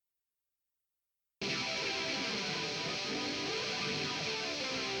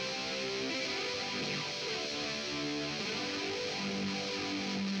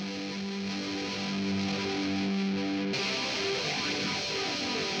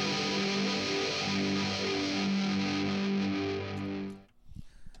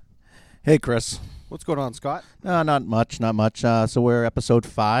Hey, Chris. What's going on, Scott? Not much. So we're episode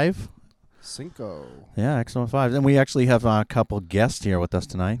 5. Cinco. Yeah, excellent 5. And we actually have a couple guests here with us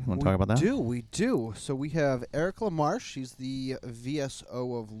tonight. Want to talk about that? We do. So we have Eric Lemarche. He's the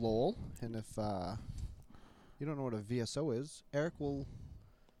VSO of Lowell. And if you don't know what a VSO is, Eric will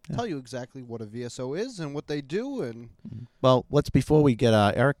tell you exactly what a VSO is and what they do. And Well, before we get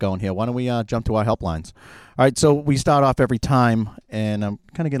Eric going here, why don't we jump to our helplines? All right, so we start off every time, and I'm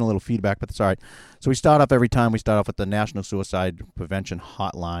kind of getting a little feedback, but it's all right. So we start off every time. We start off with the National Suicide Prevention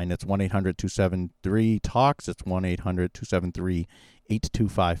Hotline. It's 1-800-273-TALKS. It's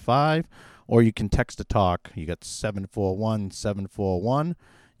 1-800-273-8255. Or you can text to talk. You got 741-741.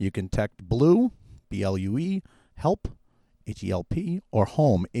 You can text BLUE, BLUE, HELP, HELP, or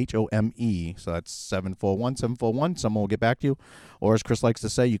HOME, HOME. So that's 741-741. Someone will get back to you. Or as Chris likes to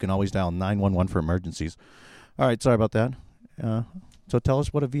say, you can always dial 911 for emergencies. All right, sorry about that. So tell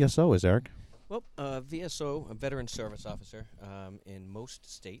us what a VSO is, Eric. Well, VSO, a veteran service officer, in most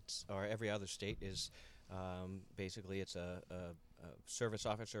states, or every other state, is basically it's a service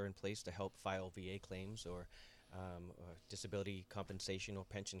officer in place to help file VA claims or disability compensation or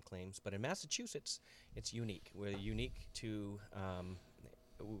pension claims. But in Massachusetts, it's unique. We're unique to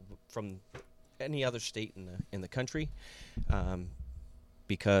from any other state in the country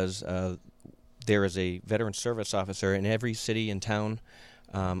because there is a veteran service officer in every city and town,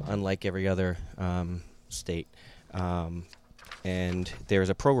 unlike every other state. And there is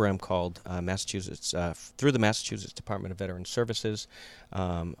a program called Massachusetts through the Massachusetts Department of Veteran Services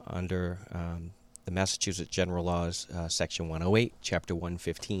under the Massachusetts General Laws, Section 108, Chapter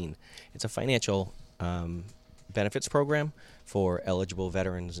 115. It's a financial benefits program for eligible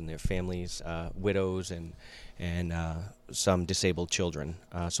veterans and their families, widows, and some disabled children.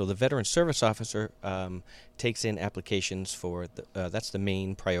 So the veteran service officer takes in applications for that's the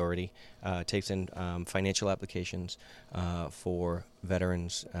main priority. Takes in financial applications for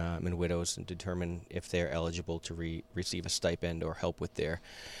veterans and widows and determine if they're eligible to receive a stipend or help with their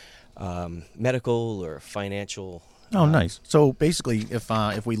medical or financial. Oh, nice. So basically, if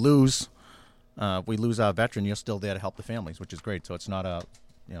we lose our veteran, you're still there to help the families, which is great. So it's not a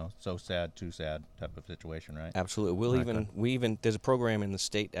so sad, too sad type of situation, right? Absolutely. We even there's a program in the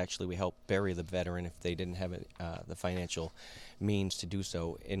state. Actually, we help bury the veteran if they didn't have the financial means to do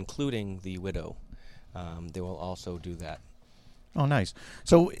so, including the widow. They will also do that. Oh, nice.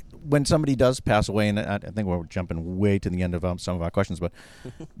 So when somebody does pass away, and I think we're jumping way to the end of some of our questions, but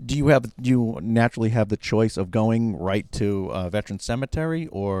do you naturally have the choice of going right to a veteran cemetery,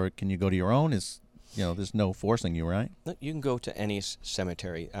 or can you go to your own? There's no forcing you, right? You can go to any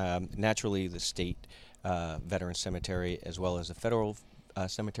cemetery. Naturally, the state veteran cemetery, as well as the federal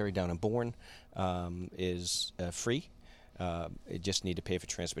cemetery down in Bourne, is free. You just need to pay for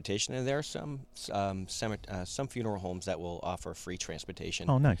transportation, and there are some funeral homes that will offer free transportation.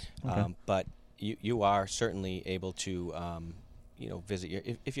 Oh, nice. Okay. But you are certainly able to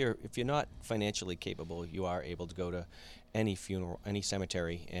visit if you're not financially capable, you are able to go to any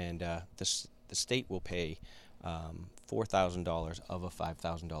cemetery, and the state will pay $4,000 of a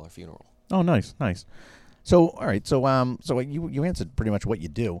 $5,000 funeral. Oh, nice. So all right, so you answered pretty much what you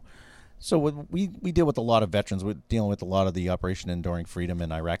do. So we deal with a lot of veterans. We're dealing with a lot of the Operation Enduring Freedom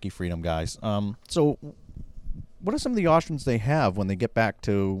and Iraqi Freedom guys. So what are some of the options they have when they get back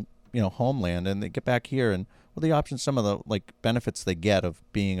to homeland and they get back here, and what are the options, some of the benefits they get of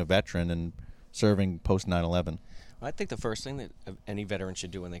being a veteran and serving post 9/11? I think the first thing that any veteran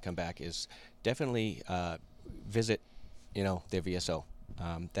should do when they come back is definitely visit their VSO.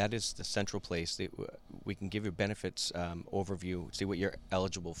 That is the central place. We can give you benefits overview, see what you're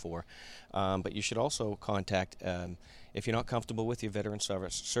eligible for. But you should also contact, if you're not comfortable with your veteran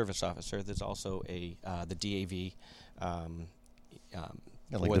service officer, there's also the DAV.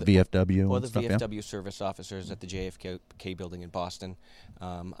 Like the VFW or and the stuff, VFW service officers at the JFK building in Boston.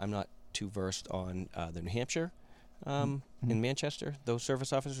 I'm not too versed on the New Hampshire in Manchester, those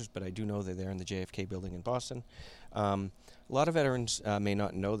service officers, but I do know that they're in the JFK building in Boston. A lot of veterans may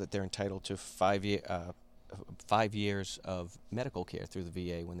not know that they're entitled to 5 years of medical care through the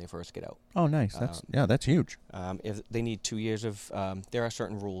VA when they first get out. Oh, nice. That's huge. If they need 2 years of, there are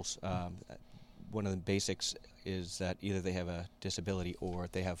certain rules. One of the basics is that either they have a disability or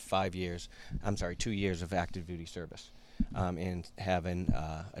they have 2 years of active duty service. And having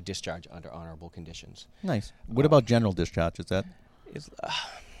a discharge under honorable conditions. Nice. What about general discharge? Is that?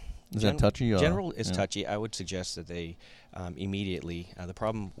 Is that touchy? Or? General is Yeah. touchy. I would suggest that they immediately. The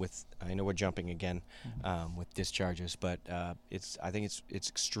problem with, I know we're jumping again with discharges, but I think it's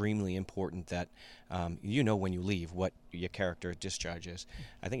extremely important that when you leave what your character discharge is.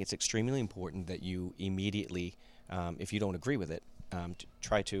 I think it's extremely important that you immediately, if you don't agree with it,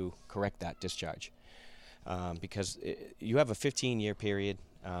 try to correct that discharge. Because you have a 15-year period,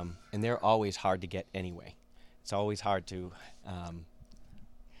 and they're always hard to get anyway. It's always hard to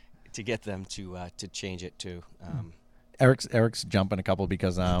get them to change it to. Eric's jumping a couple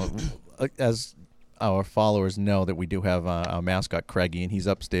because as our followers know that we do have our mascot Craigie, and he's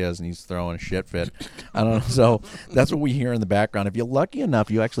upstairs and he's throwing a shit fit. I don't know. So that's what we hear in the background. If you're lucky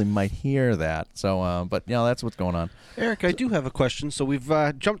enough, you actually might hear that. So, but that's what's going on. Eric, I do have a question. So we've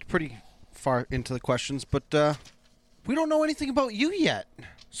jumped pretty far into the questions, but we don't know anything about you yet.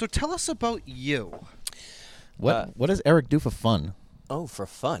 So tell us about you. What does Eric do for fun? Oh, for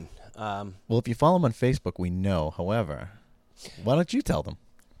fun. Well, if you follow him on Facebook, we know. However, why don't you tell them?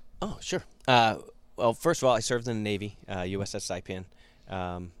 Oh, sure. Well, first of all, I served in the Navy, USS Saipan,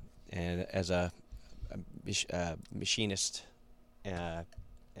 and as a machinist,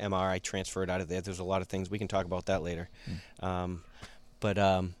 MR, I transferred out of there. There's a lot of things. We can talk about that later.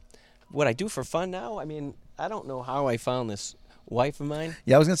 But what I do for fun now, I mean, I don't know how I found this wife of mine.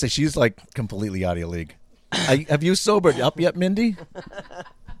 Yeah, I was going to say, she's like completely out of your league. Have you sobered up yet, Mindy?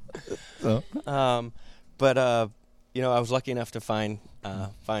 So. But I was lucky enough to find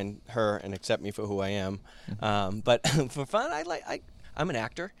her and accept me for who I am. But for fun, I'm an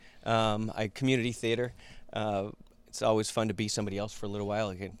actor. I community theater. It's always fun to be somebody else for a little while.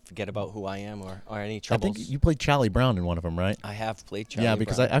 I can forget about who I am or any troubles. I think you played Charlie Brown in one of them, right? I have played Charlie Brown. Yeah,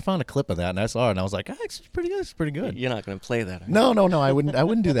 because I found a clip of that and I saw it and I was like, it's pretty good. It's pretty good. You're not going to play that, are you? No. I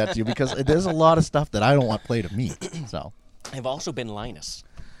wouldn't do that to you because there's a lot of stuff that I don't want played of me. So. I've also been Linus.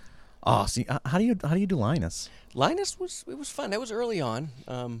 Oh, see, how do you do Linus? Linus was fun. That was early on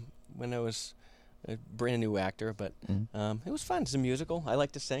when I was a brand new actor, but it was fun. It's a musical. I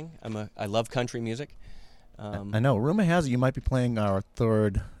like to sing. I love country music. I know. Rumor has it you might be playing our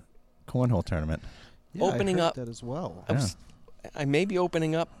third cornhole tournament. Yeah, opening I heard up that as well. I may be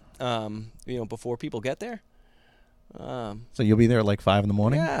opening up, before people get there. So you'll be there at like 5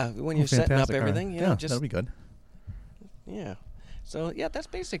 a.m? Yeah, when you're setting up everything. Right. That'll be good. Yeah. So, that's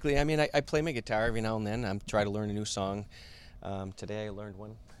basically, I mean, I play my guitar every now and then. I try to learn a new song. Today I learned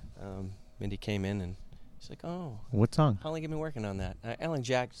one. Mindy came in and she's like, oh. What song? How long have you been working on that? Alan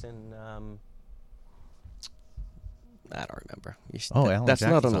Jackson, I don't remember. Alan that's Jackson.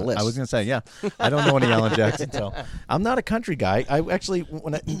 not on the list. I was going to say, yeah. I don't know any Alan Jackson, so I'm not a country guy. I actually,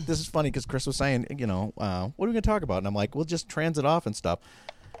 this is funny because Chris was saying, what are we going to talk about? And I'm like, we'll just transit off and stuff.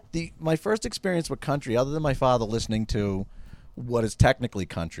 My first experience with country, other than my father listening to what is technically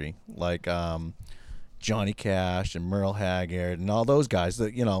country, like Johnny Cash and Merle Haggard and all those guys,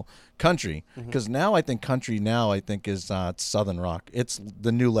 that country. Because now I think country is Southern rock. It's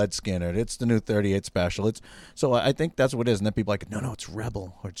the new Lead Skinner. It's the new 38 Special. So I think that's what it is. And then people are like, no, it's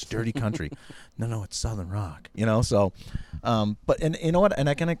rebel or it's dirty country. no, it's Southern rock. So, but and you know what? And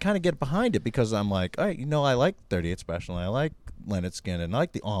I can kind of get behind it because I'm like, I like 38 Special and I like Leonard Skinner and I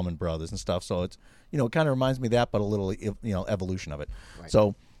like the Allman Brothers and stuff. So it's it kind of reminds me of that, but a little evolution of it. Right.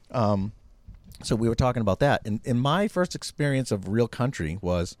 So. So we were talking about that. And my first experience of real country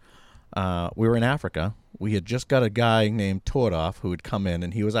was we were in Africa. We had just got a guy named Tordoff who had come in,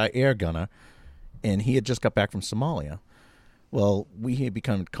 and he was our air gunner, and he had just got back from Somalia. Well, we had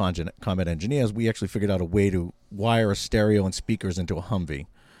become combat engineers. We actually figured out a way to wire a stereo and speakers into a Humvee.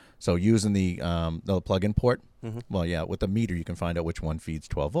 So using the plug-in port, well, yeah, with a meter you can find out which one feeds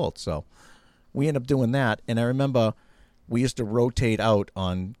 12 volts. So we ended up doing that, and I remember we used to rotate out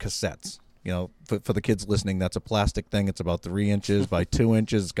on cassettes. For the kids listening, that's a plastic thing. It's about 3 inches by 2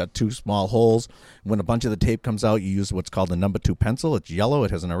 inches. It's got 2 small holes. When a bunch of the tape comes out, you use what's called the number 2 pencil. It's yellow. It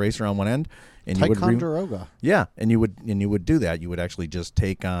has an eraser on one end. And Ticonderoga. Yeah, and you would do that. You would actually just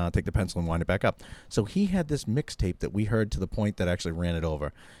take the pencil and wind it back up. So he had this mixtape that we heard to the point that actually ran it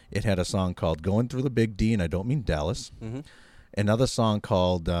over. It had a song called "Going Through the Big D," and I don't mean Dallas. Another song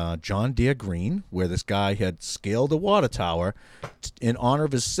called John Deere Green, where this guy had scaled a water tower in honor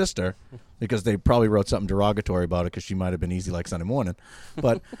of his sister, because they probably wrote something derogatory about it because she might have been easy like Sunday morning.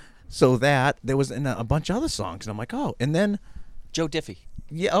 But so that, there was a bunch of other songs. And I'm like, oh. And then Joe Diffie.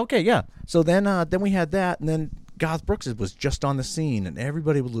 Yeah, okay, yeah. So then we had that, and then Garth Brooks was just on the scene, and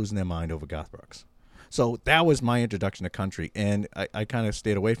everybody was losing their mind over Garth Brooks. So that was my introduction to country, and I kind of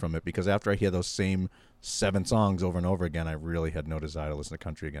stayed away from it because after I hear those same 7 songs over and over again, I really had no desire to listen to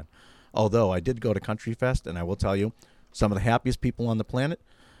country again. Although I did go to Country Fest, and I will tell you, some of the happiest people on the planet,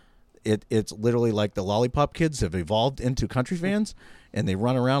 it's literally like the Lollipop Kids have evolved into country fans, and they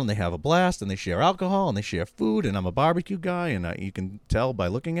run around and they have a blast, and they share alcohol and they share food, and I'm a barbecue guy, and you can tell by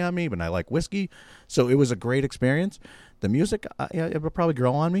looking at me, but I like whiskey. So it was a great experience. The music, it would probably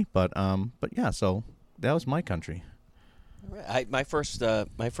grow on me, but yeah, so that was my country. My first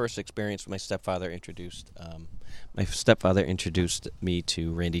experience, my stepfather introduced me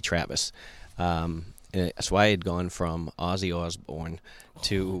to Randy Travis. So I had gone from Ozzy Osbourne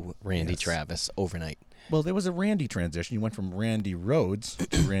to Randy Travis overnight. Well, there was a Randy transition. You went from Randy Rhoads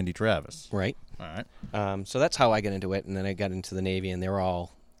to Randy Travis. Right. All right. So that's how I got into it, and then I got into the Navy, and they were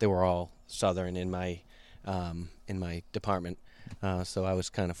all Southern in my department. So I was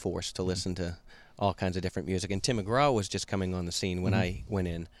kind of forced to listen to all kinds of different music. And Tim McGraw was just coming on the scene when I went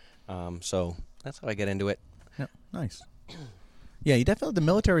in. So that's how I got into it. Yeah, nice. Yeah, you definitely, the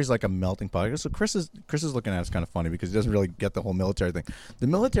military is like a melting pot. So Chris is looking at us kind of funny because he doesn't really get the whole military thing. The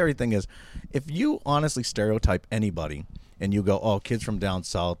military thing is, if you honestly stereotype anybody and you go, oh, kids from down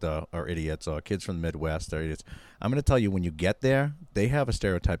south are idiots, or kids from the Midwest are idiots, I'm going to tell you, when you get there, they have a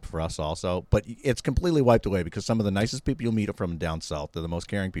stereotype for us also, but it's completely wiped away because some of the nicest people you'll meet are from down south. They're the most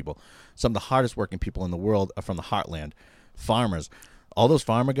caring people. Some of the hardest working people in the world are from the heartland. Farmers. All those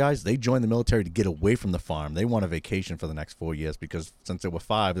farmer guys, they joined the military to get away from the farm. They want a vacation for the next 4 years because since they were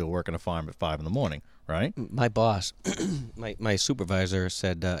 5, they were working a farm at 5 in the morning, right? My boss, my supervisor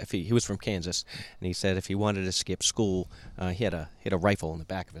said if he was from Kansas, and he said if he wanted to skip school, he had a rifle in the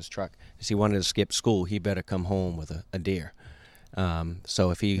back of his truck. If he wanted to skip school, he better come home with a deer.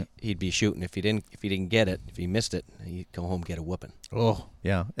 So if he'd be shooting, if he didn't get it, if he missed it, he'd go home and get a whooping. Oh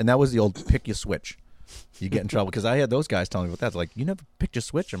yeah, and that was the old pick your switch. You get in trouble because I had those guys telling me about that. It's like, you never picked your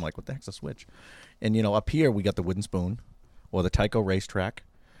switch. I'm like, what the heck's a switch? And up here we got the wooden spoon, or the Tyco racetrack,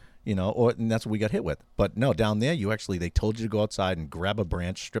 and that's what we got hit with. But no, down there they told you to go outside and grab a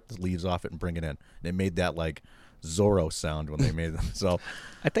branch, strip the leaves off it, and bring it in. And it made that like Zorro sound when they made it. So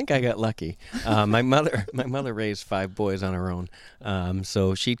I think I got lucky. My mother raised 5 boys on her own.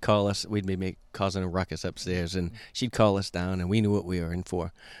 So she'd call us. We'd be causing a ruckus upstairs, and she'd call us down, and we knew what we were in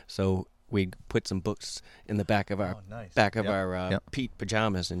for. So we'd put some books in the back of our Pete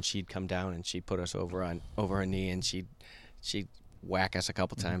pajamas, and she'd come down and she'd put us over her knee, and she'd whack us a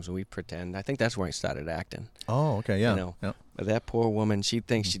couple times, and we'd pretend. I think that's where I started acting. Oh, okay, yeah. But that poor woman, she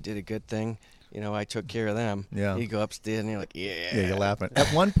thinks she did a good thing. I took care of them. Yeah. You go upstairs and you're like, yeah. Yeah, you're laughing. At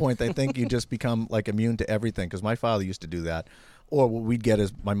one point, I think you just become like immune to everything because my father used to do that. Or what we'd get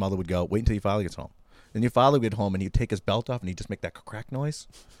is my mother would go, wait until your father gets home. And your father would get home and he'd take his belt off and he'd just make that crack noise,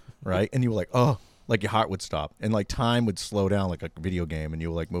 right? And you were like, oh, like your heart would stop. And like time would slow down like a video game and you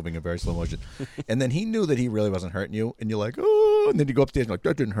were like moving in very slow motion. And then he knew that he really wasn't hurting you. And you're like, oh, and then you go upstairs and you're like,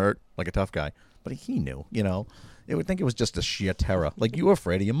 that didn't hurt, like a tough guy. But he knew, It would think it was just a sheer terror. Like you were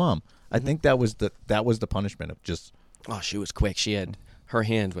afraid of your mom. I think that was the punishment of just. Oh, she was quick. Her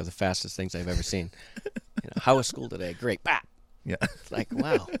hands were the fastest things I've ever seen. How was school today? Great. Bah! Yeah. It's like,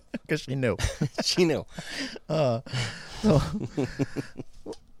 wow. Because she knew. She knew. So,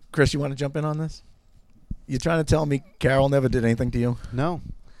 Chris, you want to jump in on this? You're trying to tell me Carol never did anything to you? No.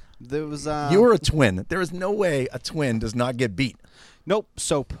 There was. You were a twin. There is no way a twin does not get beat. Nope.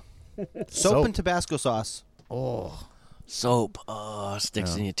 Soap. Soap and Tabasco sauce. Oh. Soap. Oh,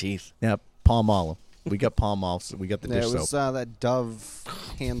 sticks in your teeth. Yeah, Palmolive. We got Palmolive. So we got the dish soap. It was that Dove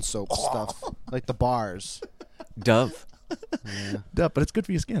hand soap stuff, like the bars. Dove. Yeah. Dove, but it's good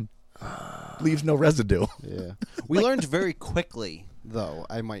for your skin. Leaves no residue. Yeah. We learned very quickly, though,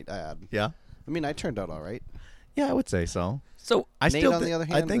 I might add. Yeah? I mean, I turned out all right. Yeah, I would say so. So Nate, on the other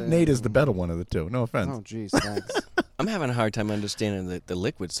hand, I think Nate is the better one of the two. No offense. Oh, jeez, thanks. I'm having a hard time understanding the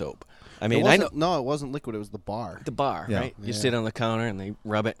liquid soap. I mean, No, it wasn't liquid. It was the bar. The bar, Yeah. right? You Yeah. sit on the counter and they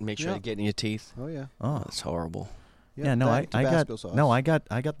rub it and make sure you get in your teeth. Oh, yeah. Oh, That's horrible. yeah. No, I Tabasco got sauce. no, I got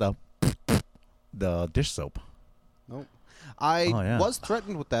the dish soap. Nope. I Oh, yeah. was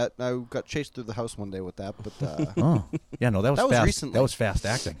threatened with that. I got chased through the house one day with that, but Oh, yeah. No, that was That was fast. recently. That was fast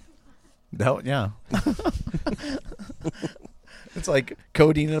acting. Yeah. It's like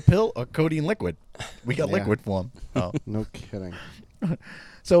codeine in a pill or codeine liquid. We got Yeah. liquid form. Oh. no kidding.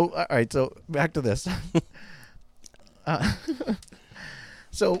 So, all right. So back to this.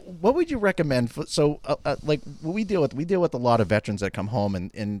 So, what would you recommend? Like we deal with a lot of veterans that come home,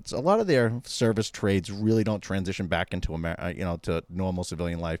 and a lot of their service trades really don't transition back into to normal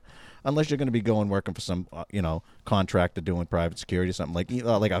civilian life, unless you're going to be going working for some contractor doing private security or something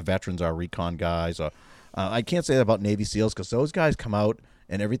like our veterans, our recon guys, or I can't say that about Navy SEALs because those guys come out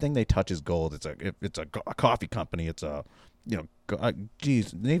and everything they touch is gold. It's a coffee company. It's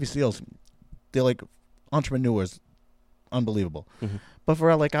Navy SEALs, they're like entrepreneurs unbelievable. But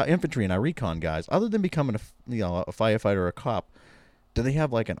for like our infantry and our recon guys, other than becoming a firefighter or a cop, do they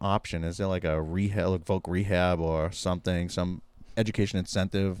have like an option? Is there like a rehab, like voc rehab or something, some education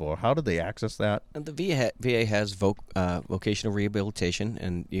incentive, or how do they access that? And the VA has vocational rehabilitation,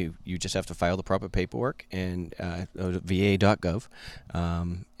 and you just have to file the proper paperwork and go to va.gov,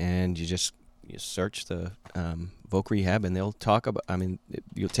 and you search the voc rehab, and they'll talk about. I mean,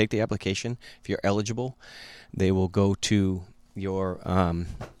 you'll take the application. If you're eligible, they will go to your.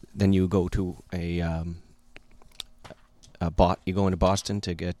 Then you go to you go into Boston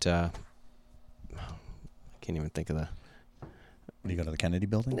to get. I can't even think of the. Do you go to the Kennedy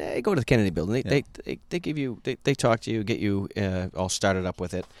Building? They go to the Kennedy Building. They give you. They talk to you, get you all started up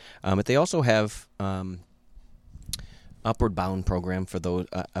with it. But they also have upward bound program for those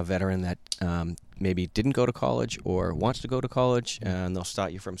a veteran that maybe didn't go to college or wants to go to college, and they'll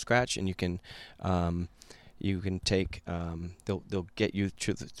start you from scratch, and you can take. They'll get you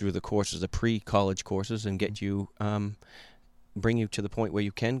through the courses, the pre-college courses, and get you. Bring you to the point where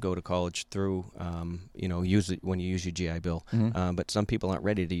you can go to college through, use it when you use your GI Bill. But some people aren't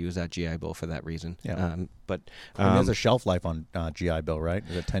ready to use that GI Bill for that reason. Yeah. There's a shelf life on GI Bill, right?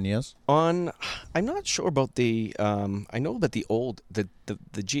 Is it 10 years? I'm not sure about the. I know that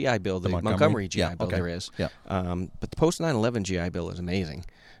the GI Bill, the Montgomery GI Bill, there is. Yeah. But the post 9/11 GI Bill is amazing.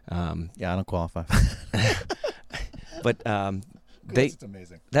 I don't qualify. But it's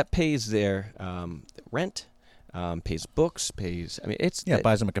amazing. That pays their rent. Pays books, buys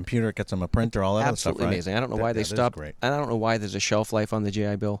them a computer, gets them a printer, all that other stuff, right? Absolutely amazing. I don't know why they stopped. Great. I don't know why there's a shelf life on the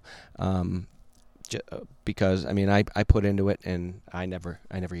GI Bill, because I put into it and I never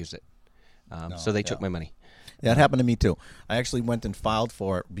used it, so they took my money. Yeah, it happened to me too. I actually went and filed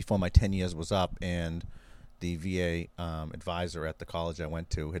for it before my 10 years was up, and the VA advisor at the college I went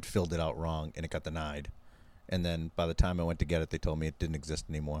to had filled it out wrong, and it got denied. And then by the time I went to get it, they told me it didn't exist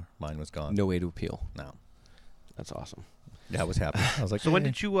anymore. Mine was gone. No way to appeal. No. That's awesome. Yeah, I was happy. I was like, so when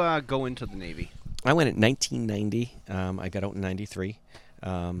did you go into the Navy? I went in 1990. I got out in 93.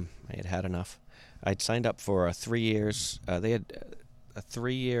 I had enough. I'd signed up for 3 years. They had a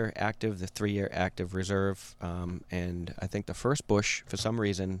 3-year active, the 3-year active reserve, and I think the first Bush, for some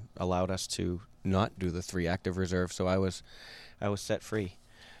reason, allowed us to not do the 3 active reserve, so I was set free.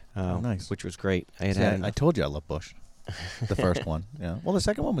 Nice. Which was great. I told you I love Bush. The first one. Yeah. Well, the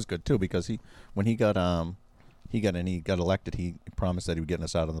second one was good too, because when he got elected, he promised that he would get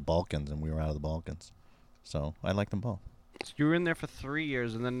us out of the Balkans, and we were out of the Balkans. So I liked them both. So you were in there for 3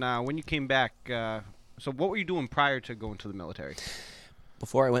 years, and then when you came back, so what were you doing prior to going to the military?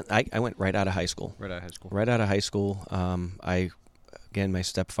 Before I went right out of high school. Right out of high school. Right out of high school. Again, my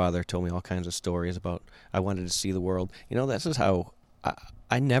stepfather told me all kinds of stories about I wanted to see the world. This is how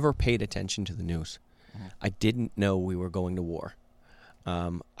I never paid attention to the news. I didn't know we were going to war.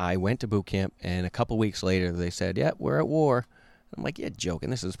 I went to boot camp, and a couple weeks later they said, "Yeah, we're at war." I'm like, "Yeah, joking.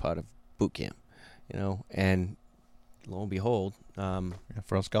 This is part of boot camp, And lo and behold,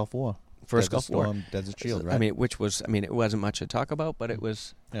 First Gulf War, Desert Shield, right? It wasn't much to talk about, but it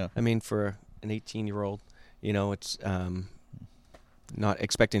was. Yeah. For an 18-year-old, it's not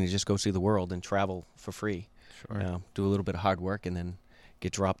expecting to just go see the world and travel for free. Sure. Do a little bit of hard work and then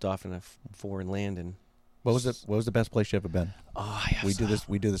get dropped off in a foreign land and. What was the best place you ever been? Oh, yes.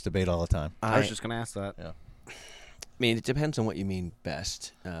 We do this debate all the time. I was just going to ask that. Yeah. It depends on what you mean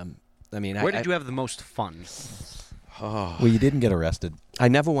best. Where did you have the most fun? Oh. Well, you didn't get arrested. I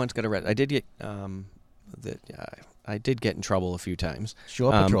never once got arrested. I did get I did get in trouble a few times.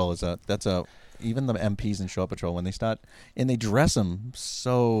 Shore Patrol even the MPs in Shore Patrol, when they start and they dress them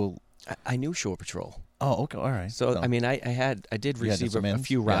so. I knew Shore Patrol. Oh, okay, all right. So I did receive a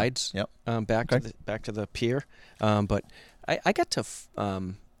few rides. Yep. Back to the pier, but I got to.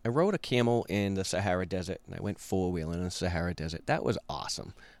 I rode a camel in the Sahara Desert, and I went 4-wheeling in the Sahara Desert. That was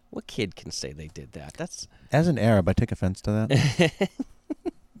awesome. What kid can say they did that? As an Arab, I take offense to that.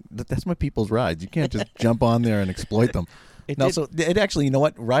 That's my people's rides. You can't just jump on there and exploit them. So it actually, you know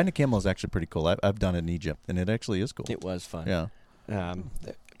what? Riding a camel is actually pretty cool. I've done it in Egypt, and it actually is cool. It was fun. Yeah.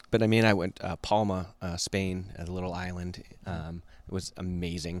 But I went Palma, Spain, a little island. It was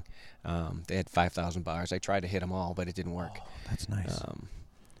amazing. They had 5,000 bars. I tried to hit them all, but it didn't work. Oh, that's nice.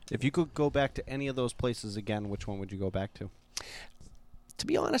 If you could go back to any of those places again, which one would you go back to? To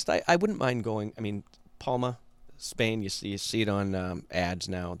be honest, I wouldn't mind going. Palma, Spain. You see it on ads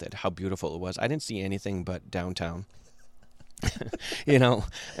now how beautiful it was. I didn't see anything but downtown. There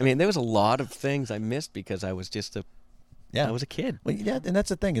was a lot of things I missed because I was just I was a kid. Well, yeah, and that's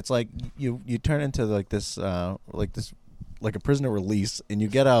the thing. It's like you turn into this like a prisoner release, and you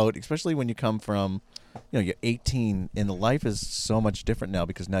get out, especially when you come from, you're 18, and the life is so much different now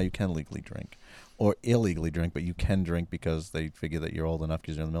because now you can legally drink. Or illegally drink, but you can drink because they figure that you're old enough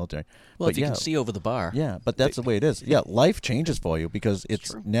because you're in the military. Well, but if you can see over the bar. Yeah, but that's the way it is. Yeah, life changes for you because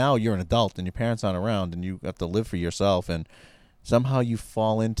it's true. now you're an adult and your parents aren't around and you have to live for yourself, and somehow you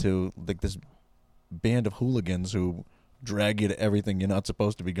fall into like this band of hooligans who drag you to everything you're not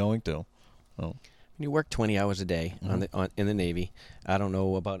supposed to be going to. Oh. You work 20 hours a day in the Navy. I don't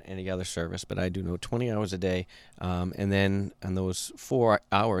know about any other service, but I do know 20 hours a day. And then on those 4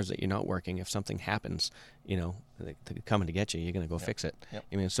 hours that you're not working, if something happens, they're coming to get you, you're going to go fix it. Yep.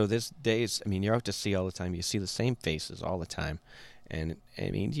 I mean, so there's days, you're out to sea all the time. You see the same faces all the time. And,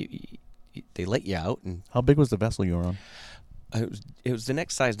 they let you out. And How big was the vessel you were on? it was the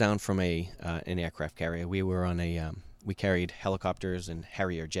next size down from an aircraft carrier. We were on we carried helicopters and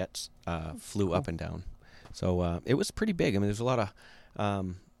Harrier jets, flew up and down. So it was pretty big. There's a lot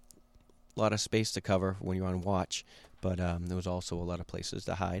of space to cover when you're on watch, but there was also a lot of places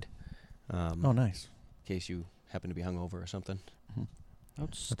to hide. Oh, nice. In case you happen to be hungover or something.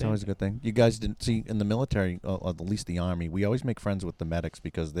 That's always a good thing. You guys didn't see in the military, or at least the Army, we always make friends with the medics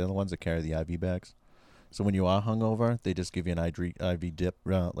because they're the ones that carry the IV bags. So when you are hungover, they just give you an IV dip,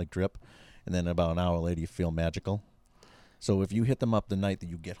 drip, and then about an hour later you feel magical. So if you hit them up the night that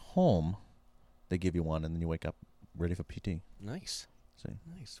you get home, they give you one, and then you wake up ready for PT. Nice. See?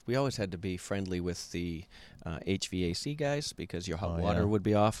 Nice. We always had to be friendly with the HVAC guys because your hot Oh, water yeah. would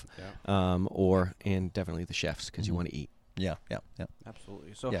be off, Yeah. and definitely the chefs because you want to eat. Yeah.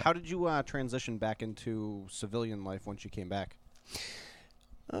 Absolutely. So Yeah. how did you transition back into civilian life once you came back?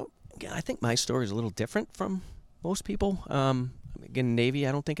 Yeah, I think my story is a little different from most people. Again, Navy,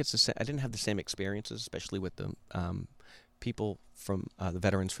 I don't think it's the same. I didn't have the same experiences, especially with the people from the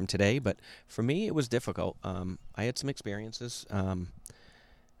veterans from today. But for me, it was difficult. I had some experiences. I'll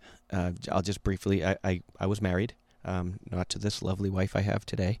just briefly. I was married, not to this lovely wife I have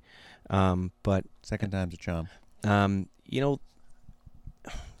today, but Second time's a charm.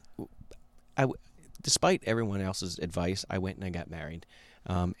 Despite everyone else's advice, I went and I got married.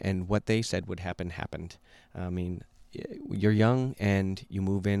 And what they said would happen happened. You're young and you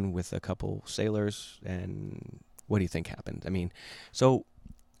move in with a couple sailors, and what do you think happened? So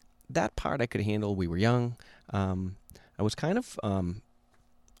that part I could handle. We were young. I was kind of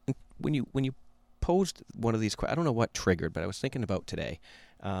when you posed one of these questions, I don't know what triggered, but I was thinking about today,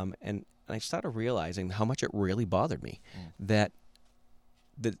 and I started realizing how much it really bothered me that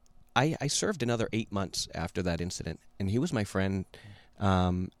I served another 8 months after that incident, and he was my friend.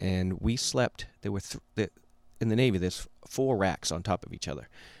 And we slept. There were in the Navy. There's 4 racks on top of each other.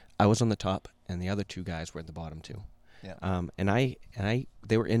 I was on the top, and the other 2 guys were at the bottom too. Yeah.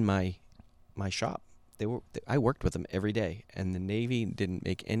 They were in my shop. I worked with them every day, and the Navy didn't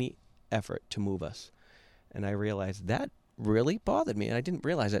make any effort to move us. And I realized that really bothered me, and I didn't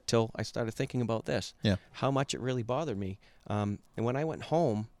realize that till I started thinking about this. Yeah. How much it really bothered me. And when I went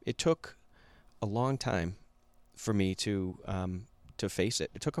home, it took a long time for me to face it.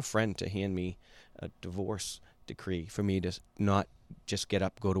 It took a friend to hand me a divorce decree for me to not just get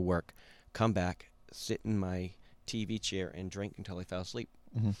up, go to work, come back, sit in my TV chair and drink until I fell asleep.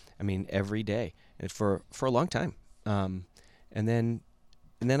 Mm-hmm. Every day, and for a long time. And then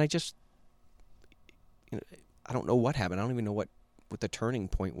I just, I don't know what happened. I don't even know what the turning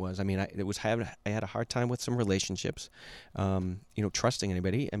point was. I had a hard time with some relationships, trusting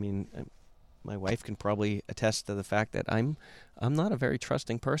anybody. My wife can probably attest to the fact that I'm not a very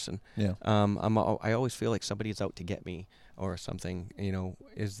trusting person. Yeah. I always feel like somebody's out to get me or something.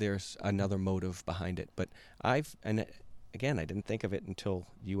 Is there another motive behind it? But again, I didn't think of it until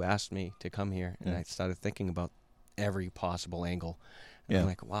you asked me to come here, and I started thinking about every possible angle. And I'm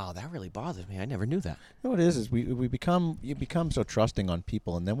like, wow, that really bothers me. I never knew that. What it is you become so trusting on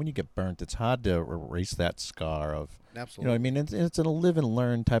people, and then when you get burnt, it's hard to erase that scar of. Absolutely. It's a live and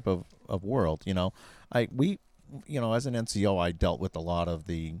learn type of world. As an NCO, I dealt with a lot of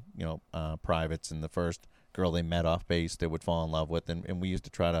the privates, and the first girl they met off base they would fall in love with, and we used to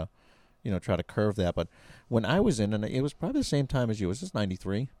try to curve that. But when I was in, and it was probably the same time as you, it was just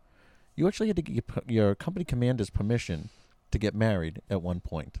 93. You actually had to get your company commander's permission to get married at one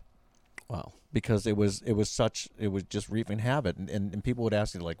point. Wow. Because it was just wreaking havoc, and people would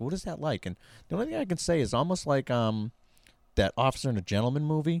ask you, like, what is that like? And the only thing I can say is almost like that Officer and a Gentleman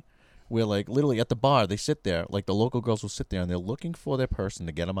movie, where like literally at the bar they sit there, like the local girls will sit there and they're looking for their person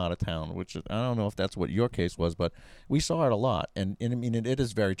to get them out of town. Which I don't know if that's what your case was, but we saw it a lot, and it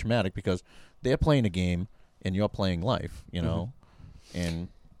is very traumatic because they're playing a game and you're playing life, and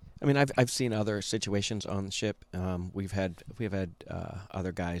I mean, I've seen other situations on the ship. We've had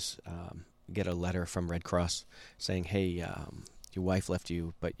other guys get a letter from Red Cross saying, "Hey, your wife left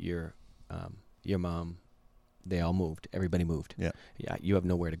you, but your mom, they all moved. Everybody moved. Yeah. You have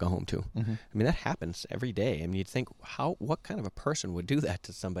nowhere to go home to." Mm-hmm. I mean, that happens every day. I mean, you'd think, what kind of a person would do that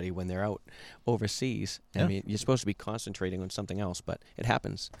to somebody when they're out overseas? Yeah. I mean, you're supposed to be concentrating on something else, but it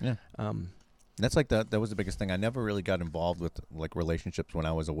happens. Yeah. That's like that was the biggest thing. I never really got involved with like relationships when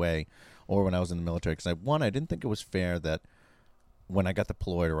I was away or when I was in the military because I didn't think it was fair that when I got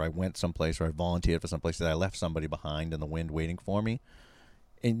deployed or I went someplace or I volunteered for someplace that I left somebody behind in the wind waiting for me.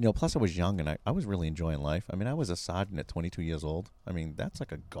 And plus I was young and I was really enjoying life. I mean, I was a sergeant at 22 years old. I mean, that's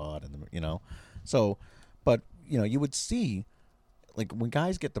like a god in the So, but you would see like when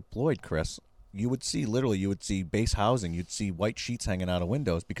guys get deployed, Chris, you would see base housing, you'd see white sheets hanging out of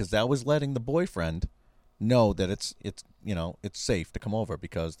windows because that was letting the boyfriend know that it's safe to come over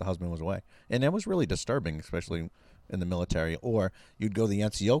because the husband was away. And that was really disturbing, especially in the military. Or you'd go to the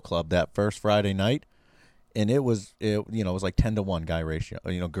NCO club that first Friday night and it was like 10-to-1 guy ratio,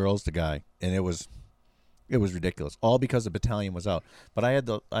 girls to guy, and it was ridiculous, all because the battalion was out. But I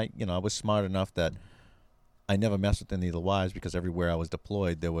was smart enough that I never messed with any of the wives because everywhere I was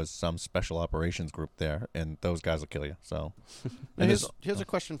deployed, there was some special operations group there, and those guys will kill you. So, here's a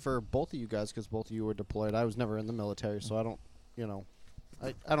question for both of you guys because both of you were deployed. I was never in the military, so I don't,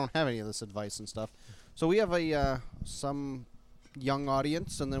 I don't have any of this advice and stuff. So we have some young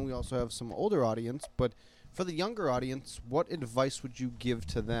audience, and then we also have some older audience. But for the younger audience, what advice would you give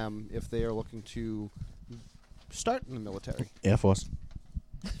to them if they are looking to start in the military? Air Force,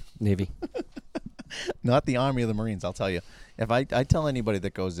 Navy. not the Army or the Marines. I'll tell you, if I tell anybody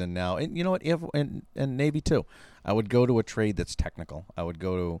that goes in now, and you know what, and Navy too, I would go to a trade that's technical. I would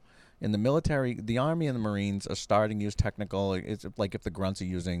go to in the military, the Army and the Marines are starting to use technical. It's like if the grunts are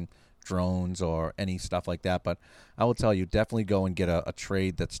using drones or any stuff like that. But I will tell you, definitely go and get a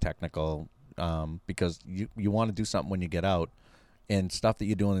trade that's technical because you want to do something when you get out. And stuff that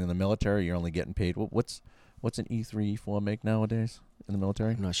you're doing in the military, you're only getting paid. What's an E3, E4 make nowadays in the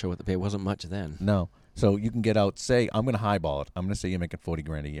military? I'm not sure what the pay wasn't much then. No. So you can get out, say, I'm going to highball it. I'm going to say you're making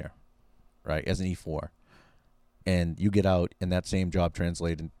 $40,000 a year, right, as an E4. And you get out, and that same job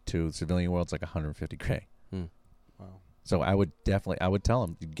translated to the civilian world, it's like $150K. Wow. So I would tell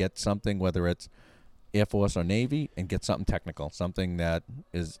them, get something, whether it's Air Force or Navy, and get something technical, something that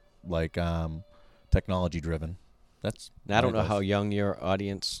is like technology driven. Now, I don't know how young your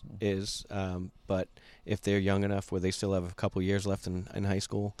audience is, but if they're young enough where they still have a couple years left in high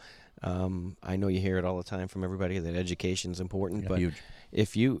school, I know you hear it all the time from everybody that education is important. Yeah, but huge.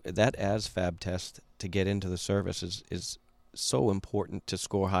 if that ASVAB test to get into the service is so important to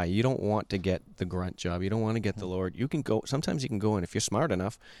score high. You don't want to get the grunt job. You don't want to get the lower. You can go. Sometimes you can go in if you're smart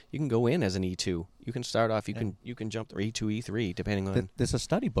enough. You can go in as an E2. You can start off. You can jump to E2, E3, depending on. There's a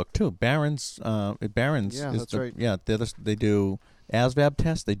study book too. Barron's. Yeah, that's right. Yeah, they do ASVAB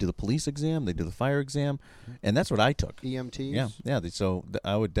tests. They do the police exam. They do the fire exam, and that's what I took. EMTs. Yeah. So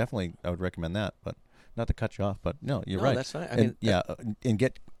I would recommend that, but not to cut you off. But no, you're right. That's fine. And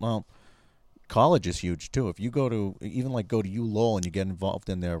get college is huge too. If you go to LOWELL and you get involved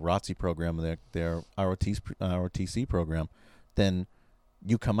in their ROTC program, their ROTC program, then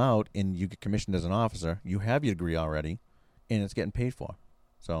you come out and you get commissioned as an officer. You have your degree already, and it's getting paid for.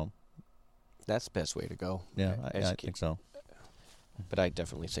 So that's the best way to go. Yeah, I think so. But I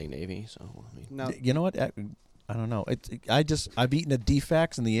definitely say Navy. So I mean, No. You know what? I don't know. I've eaten a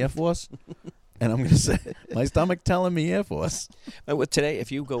DFAX in the Air Force. And I'm going to say, my stomach telling me Air Force. With today,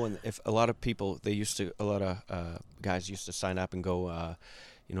 if you go in, if a lot of people, a lot of guys used to sign up and go,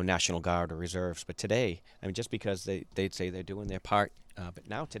 National Guard or reserves. But today, I mean, just because they'd say they're doing their part, but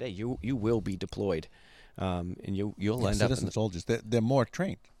now today you will be deployed, and you'll end up citizen soldiers. They're more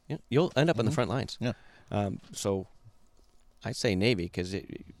trained. Yeah, you'll end up in the front lines. Yeah. So I say Navy because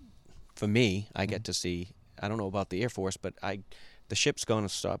for me, I get to see. I don't know about the Air Force, but the ship's going to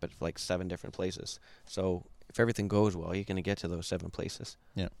stop at like 7 different places. So if everything goes well, you're going to get to those 7 places.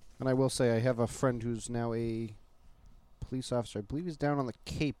 Yeah. And I will say I have a friend who's now a police officer. I believe he's down on the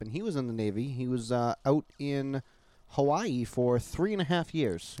Cape, and he was in the Navy. He was out in Hawaii for 3.5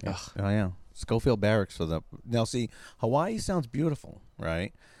 years. Yeah. Oh, yeah. Schofield Barracks for the... Now, see, Hawaii sounds beautiful,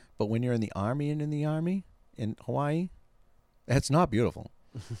 right? But when you're in the Army in Hawaii, that's not beautiful.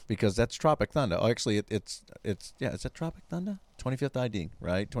 Because that's Tropic Thunder. Oh, actually, is that Tropic Thunder? 25th ID,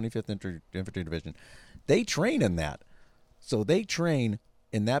 right? 25th Infantry Division. They train in that. So they train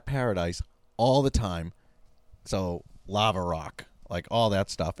in that paradise all the time. So lava rock, like all that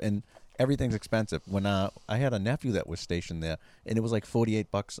stuff. And everything's expensive. When I had a nephew that was stationed there, and it was like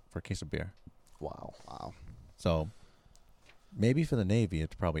 $48 for a case of beer. Wow. Wow. So maybe for the Navy,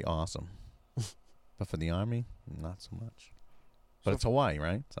 it's probably awesome, but for the Army, not so much. But So it's Hawaii,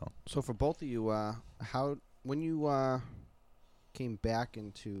 right? So for both of you, when you came back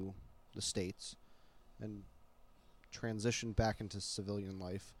into the States and transitioned back into civilian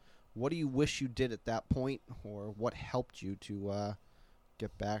life, what do you wish you did at that point, or what helped you to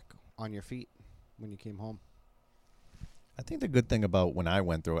get back on your feet when you came home? I think the good thing about when I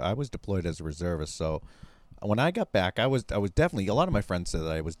went through it, I was deployed as a reservist, so when I got back, I was definitely, a lot of my friends said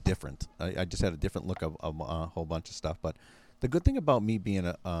that I was different. I just had a different look of a whole bunch of stuff. But the good thing about me being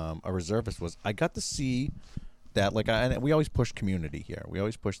a reservist was I got to see that, like, and we always push community here. We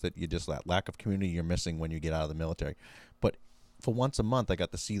always push that that lack of community you're missing when you get out of the military. But for once a month, I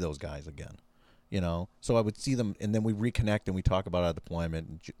got to see those guys again. So I would see them, and then we reconnect and we talk about our deployment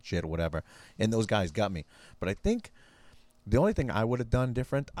and shit or whatever. And those guys got me. But I think the only thing I would have done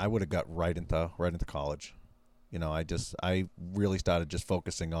different, I would have got right into college. I really started just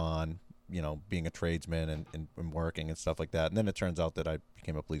focusing on, being a tradesman and working and stuff like that. And then it turns out that I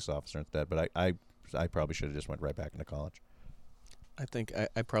became a police officer instead. But I probably should have just went right back into college. I think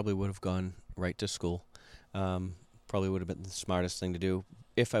I probably would have gone right to school. Probably would have been the smartest thing to do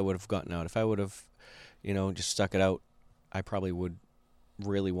if I would have gotten out. If I would have, just stuck it out, I probably would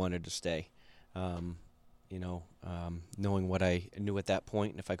really wanted to stay. Knowing what I knew at that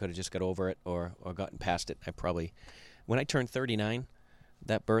point, and if I could have just got over it or gotten past it, when I turned 39,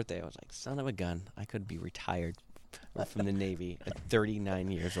 that birthday, I was like, son of a gun, I could be retired from the Navy at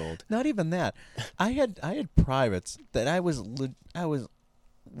 39 years old. Not even that. I had privates that I was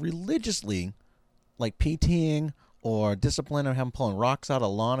religiously, like, PTing or disciplining or having pulling rocks out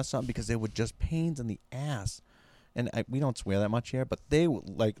of lawn or something because they were just pains in the ass. And we don't swear that much here, but they,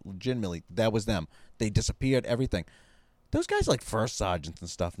 like, legitimately, that was them. They disappeared, everything. Those guys are like first sergeants and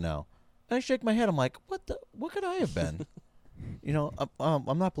stuff now. And I shake my head. I'm like, what could I have been?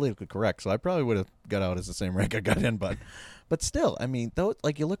 I'm not politically correct, so I probably would have got out as the same rank I got in. But still, I mean, though,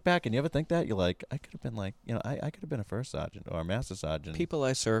 like, you look back and you ever think that? You're like, I could have been like, I could have been a first sergeant or a master sergeant. People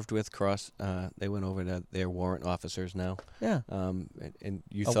I served with they went over to their warrant officers now. Yeah. And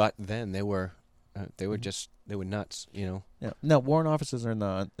you thought then they were nuts, Yeah. No, warrant officers are in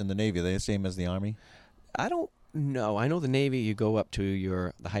the Navy. Are they the same as the Army? I don't know. I know the Navy, you go up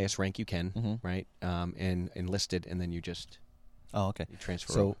to the highest rank you can, Mm-hmm. right? And enlisted, and then you just okay. you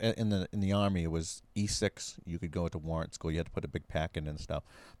transfer. So in the Army, it was E6. You could go to warrant school. You had to put a big packet in and stuff.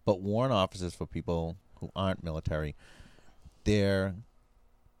 But warrant officers, for people who aren't military, they're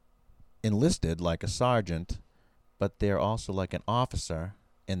enlisted like a sergeant, but they're also like an officer.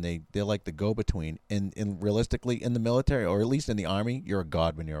 And they're like the go-between. And realistically, in the military, or at least in the Army, you're a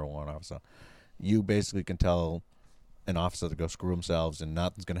god when you're a warrant officer. You basically can tell an officer to go screw themselves and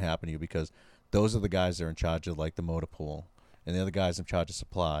nothing's going to happen to you because those are the guys that are in charge of, like, the motor pool. And they're the guys in charge of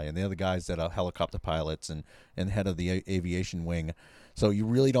supply. And they're the guys that are helicopter pilots and head of the aviation wing. So you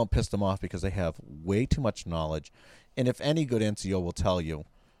really don't piss them off because they have way too much knowledge. And if any good NCO will tell you,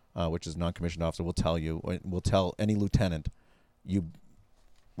 which is non-commissioned officer, will tell any lieutenant, you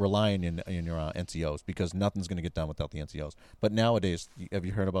rely on your NCOs because nothing's going to get done without the NCOs. But nowadays, have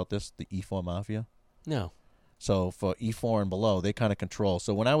you heard about this, the E4 Mafia? No. So for E4 and below, they kind of control.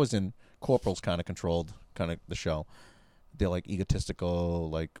 So when I was in, corporals kind of controlled the show. They're like egotistical,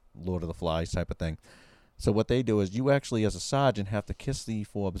 like Lord of the Flies type of thing. So what they do is you actually, as a sergeant, have to kiss the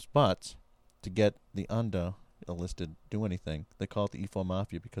E4's butts to get the enlisted do anything. They call it the E4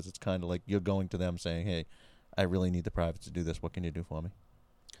 Mafia because it's kind of like you're going to them saying, hey, I really need the privates to do this. What can you do for me?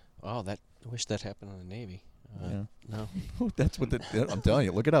 Oh, I wish that happened on the Navy. Yeah. No. That's what I'm telling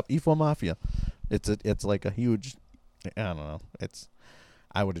you. Look it up. E4 Mafia. It's like a huge. I don't know.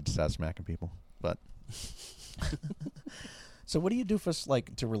 I would have just started smacking people, but. So what do you do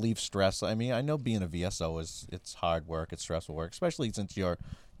to relieve stress? I mean, I know being a VSO it's hard work. It's stressful work, especially since you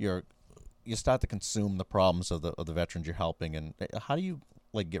start to consume the problems of the veterans you're helping. And how do you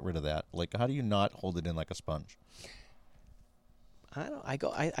get rid of that? Like, how do you not hold it in like a sponge? I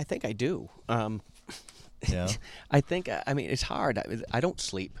think I do. Yeah. I think, I mean, it's hard. I don't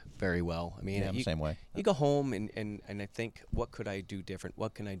sleep very well. I mean, I'm the same way. You go home and I think, what could I do different?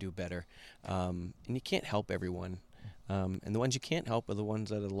 What can I do better? And you can't help everyone. And the ones you can't help are the ones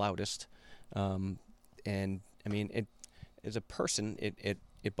that are the loudest. And I mean, as a person,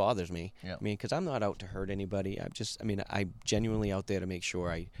 it bothers me. Yeah. I mean, because I'm not out to hurt anybody. I'm genuinely out there to make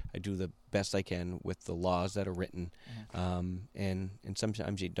sure I do the best I can with the laws that are written. And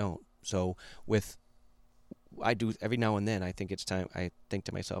sometimes you don't. So with I do every now and then. I think it's time. I think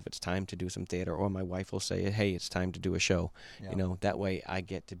to myself, it's time to do some theater, or my wife will say, "Hey, it's time to do a show." Yeah. You know, that way I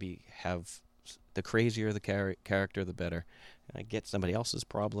get to have the crazier the character, the better. And I get somebody else's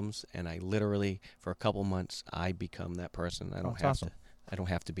problems, and I literally, for a couple months, I become that person. I don't that's have awesome. to. I don't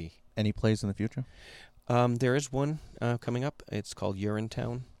have to be. Any plays in the future? There is one coming up. It's called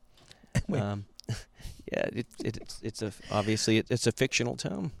Urinetown. Wait. Yeah, it's obviously it's a fictional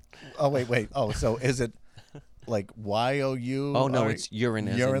town. Oh wait. Oh, so is it like YOU? Oh no, it's urine.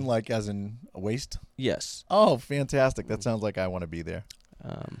 Urine, like as in waste. Yes. Oh, fantastic! That sounds like I want to be there.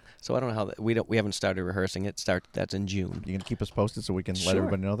 So I don't know how we haven't started rehearsing it. That's in June. You gonna keep us posted so we can let Sure.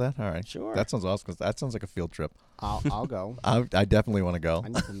 everybody know that? All right. Sure. That sounds awesome. 'Cause that sounds like a field trip. I'll go. I definitely want to go. I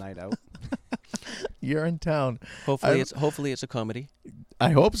need the night out. You're in town. Hopefully it's a comedy. I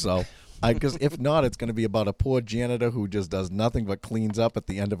hope so. Because if not, it's going to be about a poor janitor who just does nothing but cleans up at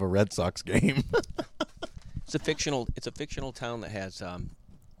the end of a Red Sox game. It's a fictional town that has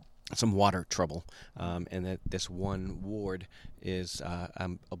some water trouble, and that this one ward is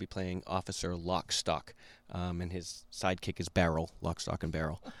I'll be playing Officer Lockstock, and his sidekick is Barrel, Lockstock and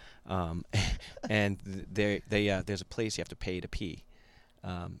Barrel, and there's a place you have to pay to pee,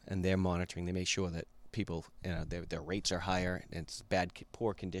 and they're monitoring. They make sure that people, their rates are higher, and it's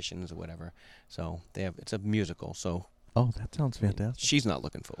poor conditions or whatever. So it's a musical. So Oh, that sounds fantastic. she's not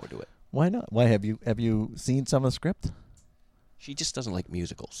looking forward to it. Why not? Why have you seen some of the script? She just doesn't like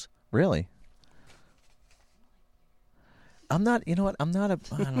musicals. Really? I'm not. You know what? I'm not a.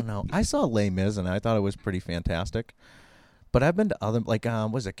 I don't know. I saw Les Mis and I thought it was pretty fantastic. But I've been to other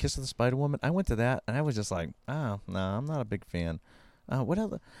was it Kiss of the Spider Woman? I went to that and I was just like, oh no, I'm not a big fan. What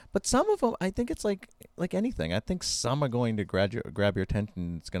other? But some of them, I think it's like anything. I think some are going to grab your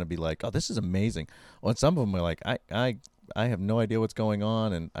attention. It's going to be like, oh, this is amazing. Or some of them are like, I have no idea what's going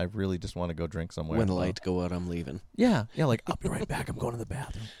on, and I really just want to go drink somewhere. When the lights go out, I'm leaving. Yeah, like I'll be right back. I'm going to the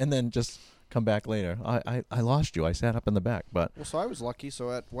bathroom, and then just come back later. I lost you. I sat up in the back, but Well, so I was lucky.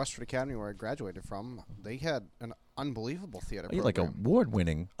 So at Westford Academy, where I graduated from, they had an unbelievable theater you're program. like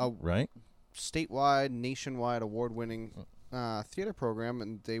award-winning, right? Statewide, nationwide, award-winning theater program,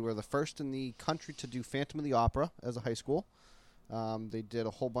 and they were the first in the country to do Phantom of the Opera as a high school. They did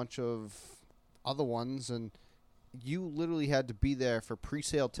a whole bunch of other ones, and you literally had to be there for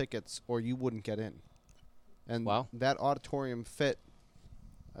pre-sale tickets or you wouldn't get in. And Wow. that auditorium fit,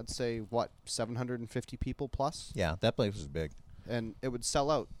 I'd say, 750 people plus? Yeah, that place was big. And it would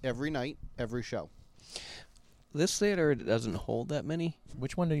sell out every night, every show. This theater doesn't hold that many.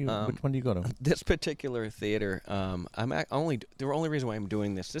 Which one do you go to? This particular theater, the only reason why I'm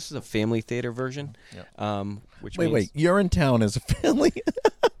doing this. This is a family theater version. Yep. Which Wait, means, you're in town as a family.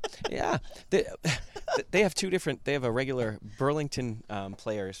 yeah, they have two different. They have a regular Burlington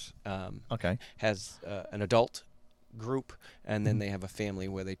Players. Okay. Has an adult group, and then they have a family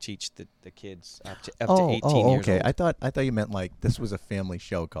where they teach the kids up to 18 years okay. old. I thought you meant like this was a family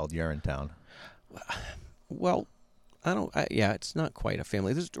show called You're in Town. Well, it's not quite a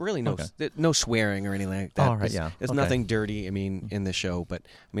family. There's really no Okay. no swearing or anything like that. All right, There's okay. nothing dirty. In the show, but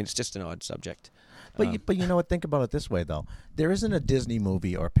it's just an odd subject. But you know what? Think about it this way, though. There isn't a Disney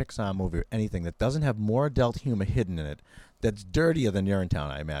movie or Pixar movie or anything that doesn't have more adult humor hidden in it that's dirtier than You're in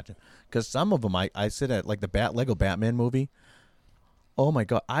Town, I imagine. Because some of them, I sit at, like the Lego Batman movie. Oh my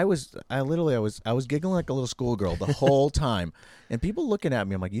God! I was giggling like a little schoolgirl the whole time, and people looking at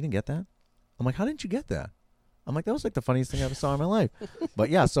me. I'm like, you didn't get that? I'm like, how didn't you get that? I'm like, that was like the funniest thing I ever saw in my life. But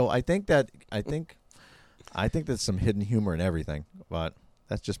yeah, so I think there's some hidden humor in everything, but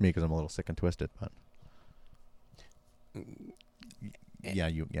that's just me because I'm a little sick and twisted. But yeah,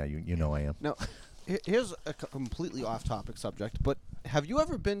 you know I am. Now, here's a completely off-topic subject, but have you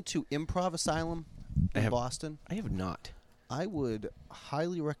ever been to Improv Asylum in Boston? I have not. I would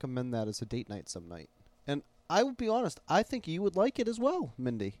highly recommend that as a date night some night. And I would be honest, I think you would like it as well,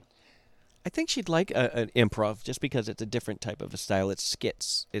 Mindy. I think she'd like an improv just because it's a different type of a style. It's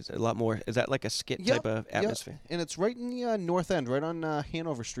skits. It's a lot more. Is that like a skit type of atmosphere? Yep. And it's right in the North End, right on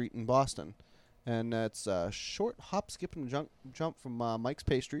Hanover Street in Boston. And it's a short hop, skip, and jump from Mike's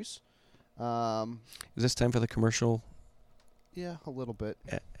Pastries. Is this time for the commercial? Yeah, a little bit.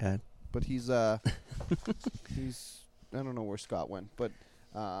 Ad? But he's I don't know where Scott went, but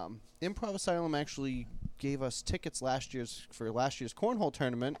Improv Asylum actually gave us tickets for last year's cornhole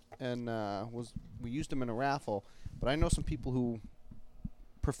tournament, and we used them in a raffle. But I know some people who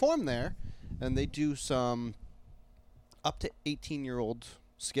perform there, and they do some up to 18-year-old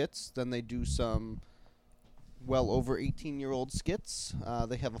skits. Then they do some well over 18-year-old skits.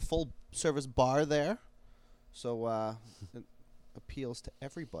 They have a full-service bar there, so it appeals to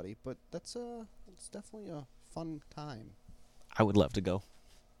everybody. But it's definitely a fun time. I would love to go.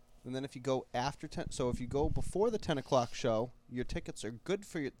 And then if you go after 10, so if you go before the 10 o'clock show, your tickets are good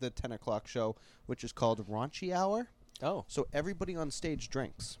for the 10 o'clock show, which is called Raunchy Hour. Oh, So everybody on stage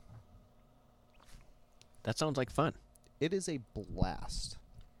drinks. that sounds like fun. It is a blast.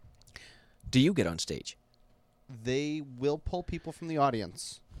 Do you get on stage? They will pull people from the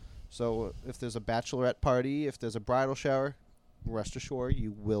audience. So if there's a bachelorette party, if there's a bridal shower, rest assured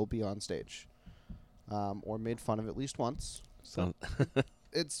you will be on stage, or made fun of at least once. So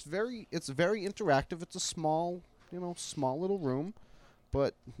It's very interactive. It's a small little room,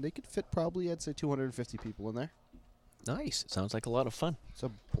 but they could fit probably, I'd say, 250 people in there. nice. It sounds like a lot of fun. It's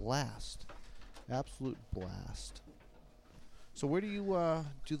a blast, absolute blast. So where do you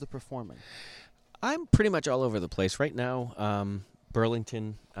do the performing? I'm pretty much all over the place right now.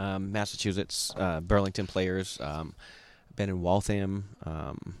 Burlington, Massachusetts, Burlington Players. Been in Waltham,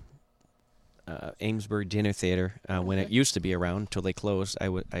 Amesbury Dinner Theater when it used to be around until they closed. I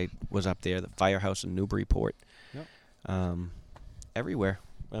was up there. The Firehouse in Newburyport. Yep. Everywhere.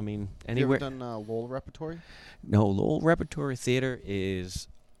 I mean, Have you anywhere. ever done Lowell Repertory? No, Lowell Repertory Theater is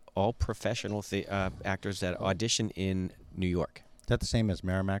all professional actors that audition in New York. Is that the same as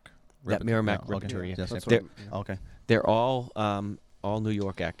Merrimack? That Merrimack Okay. Repertory. Yeah, That's that's what They're- okay. They're all New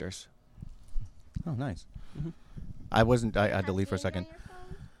York actors. Oh, nice. Mhm. I wasn't. I had to leave for a second.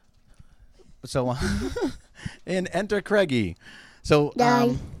 So, and enter Craigie. So,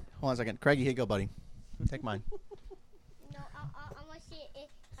 hold on a second. Craigie, here you go, buddy. Take mine. No, I want to see it.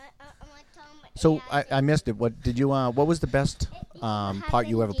 I want to tell him. So I missed it. What did you? What was the best part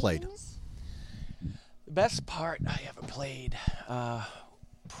you ever played? The best part I ever played.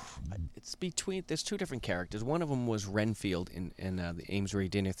 It's between. There's two different characters. One of them was Renfield in the Amesbury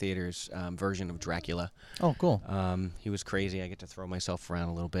Dinner Theater's version of Dracula. Oh, cool. He was crazy. I get to throw myself around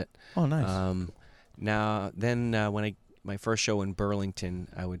a little bit. Oh, nice. When my first show in Burlington,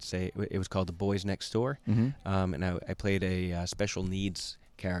 I would say it was called The Boys Next Door, and I played a special needs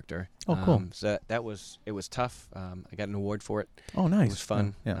character. Oh, cool. So it was tough. I got an award for it. Oh, nice. It was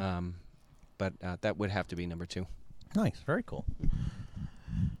fun. Yeah. But that would have to be number 2. Nice. Very cool.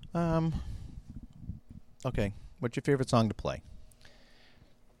 Okay. What's your favorite song to play?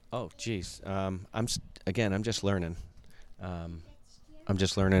 Oh, geez. I'm just learning. I'm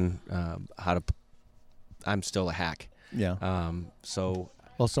just learning how to. I'm still a hack. Yeah. So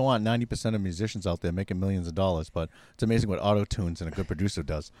Well, so on. 90% of musicians out there making millions of dollars, but it's amazing what auto tunes and a good producer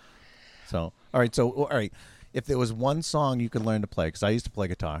does. So, all right. If there was one song you could learn to play, because I used to play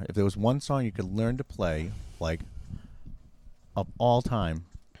guitar, if there was one song you could learn to play, like of all time,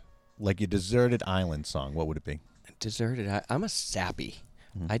 like your deserted island song, what would it be? deserted. I'm a sappy.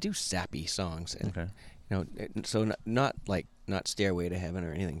 I do sappy songs. And, Okay. so not Stairway to Heaven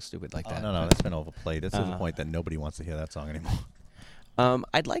or anything stupid like that. No, that's been overplayed. It's to the point that nobody wants to hear that song anymore.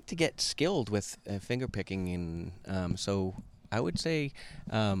 I'd like to get skilled with finger picking, and so I would say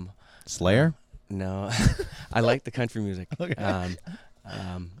Slayer? no. I like the country music. Okay.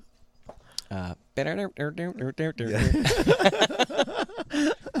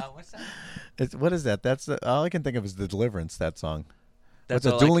 What's that? What is that? That's all I can think of is the Deliverance. That song. That's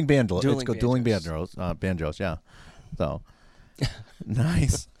It's a all dueling banjo. dueling It's called dueling banjos. banjos. Yeah. So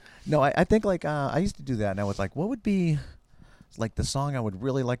nice. No, I think like I used to do that, and I was like, what would be like the song I would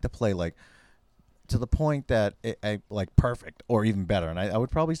really like to play, like to the point that I like perfect or even better, and I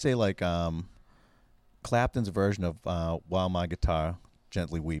would probably say like Clapton's version of "While My Guitar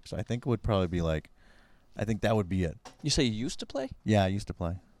Gently Weeps." I think it would probably be like, I think that would be it. You say you used to play? Yeah, I used to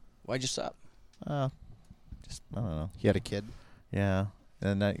play. Why'd you stop? Just I don't know. He had a kid. Yeah.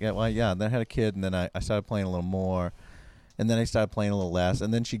 And then I had a kid, and then I started playing a little more, and then I started playing a little less,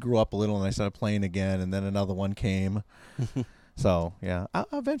 and then she grew up a little, and I started playing again, and then another one came. So yeah,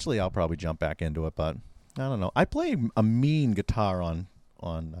 eventually I'll probably jump back into it, but I don't know. I play a mean guitar on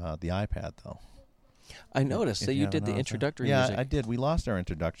the iPad though. I noticed that you did the introductory music. Yeah, I did. We lost our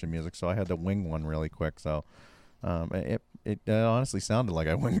introduction music, so I had to wing one really quick. So it honestly sounded like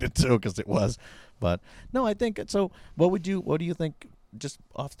I winged it too, because it was. But no, I think so. What do you think? Just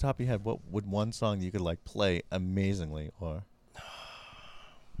off the top of your head, what would one song you could like play amazingly, or?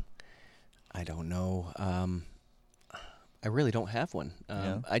 I don't know. I really don't have one.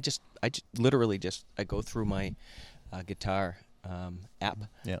 Yeah. I just literally I go through my guitar app,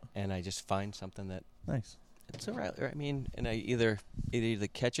 Yeah. and I just find something that Nice. it's all right. I mean, and it either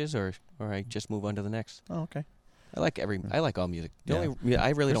catches or I just move on to the next. Oh, okay. I like all music. Yeah. I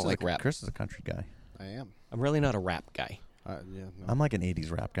really Chris don't like rap. Chris is a country guy. I am. I'm really not a rap guy. Yeah. No. I'm like an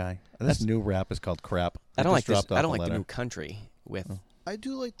 '80s rap guy. This That's- new rap is called crap. I don't like just this. dropped off I don't a like the letter. new country with. I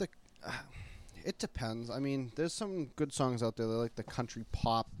do like the. It depends. I mean, there's some good songs out there. They like the country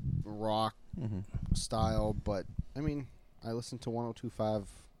pop rock style, but I mean, I listen to 102.5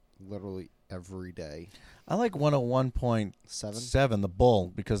 literally every day. I like 101.7, the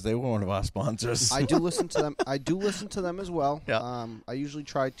Bull, because they were one of our sponsors. I do listen to them. I do listen to them as well. Yeah. I usually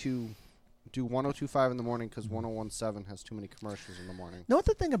try to do 102.5 in the morning because 101.7 has too many commercials in the morning. Know what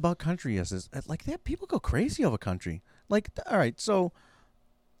the thing about country is like that people go crazy over country. Like, all right, so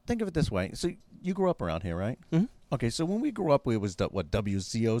think of it this way. So you grew up around here, right? Mhm. Okay, so when we grew up, it was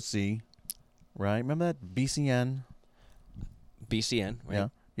WZOC, right? Remember that? BCN. BCN, right? Yeah.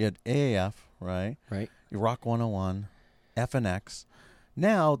 You had AAF, right? Right. You Rock 101, FNX.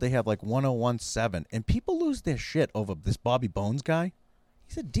 Now they have like 101.7, and people lose their shit over this Bobby Bones guy.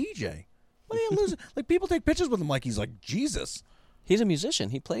 He's a DJ. What are you losing? Like, people take pictures with him like he's like Jesus. He's a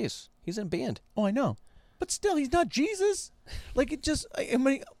musician. He plays. He's in a band. Oh, I know. But still, he's not Jesus. Like, it just, I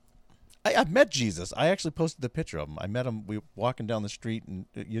mean, I've met Jesus. I actually posted the picture of him. I met him. We were walking down the street, and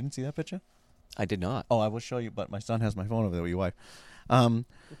you didn't see that picture? I did not. Oh, I will show you, but my son has my phone over there with your wife.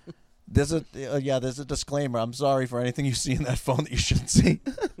 There's a disclaimer. I'm sorry for anything you see in that phone that you shouldn't see.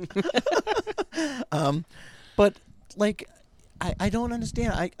 But like, I don't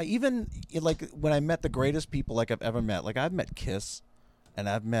understand. I even like when I met the greatest people like I've ever met. Like, I've met Kiss, and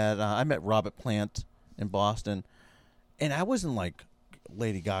I met Robert Plant in Boston, and I wasn't like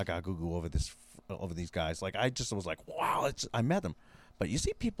Lady Gaga goo over these guys. Like, I just was like, wow, I met them. But you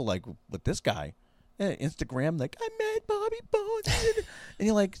see people like with this guy, Instagram, like, I met Bobby Bones, and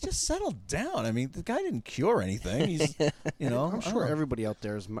you're like, just settle down. I mean, the guy didn't cure anything. He's, I'm sure everybody out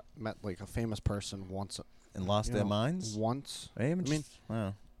there has met like a famous person once and lost their minds once. I mean,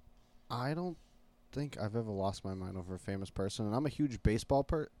 wow. I don't think I've ever lost my mind over a famous person, and I'm a huge baseball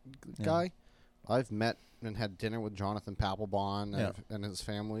guy. I've met and had dinner with Jonathan Papelbon and his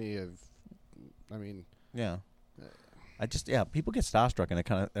family. Yeah. People get starstruck, and it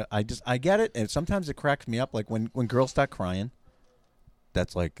kind of, I get it, and sometimes it cracks me up. Like when girls start crying,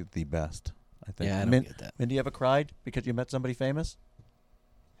 that's like the best, I think. Yeah, I don't get that. Mindy, you ever cried because you met somebody famous?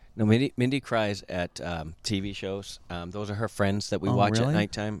 No, Mindy cries at TV shows. Those are her friends that we watch really? at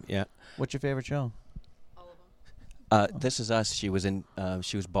nighttime. Yeah. What's your favorite show? This Is Us. She was in.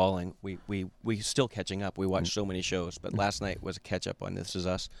 She was bawling. We still catching up. We watch so many shows, but last night was a catch up on This Is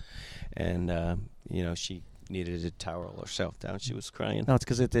Us, and she needed to towel herself down. She was crying. No, it's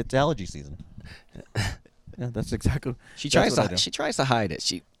because it's allergy season. Yeah, that's exactly. She tries to hide it.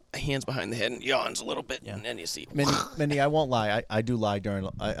 She hands behind the head and yawns a little bit, and then you see. Mindy, I won't lie. I do lie during.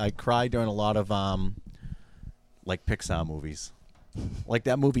 I cry during a lot of like Pixar movies, like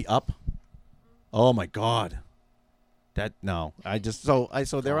that movie Up. Oh my God. There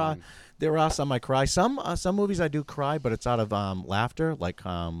are some I cry. Some movies I do cry, but it's out of laughter, like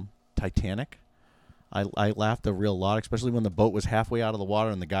Titanic. I laughed a real lot, especially when the boat was halfway out of the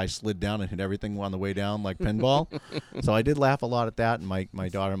water and the guy slid down and hit everything on the way down like pinball. So I did laugh a lot at that, and my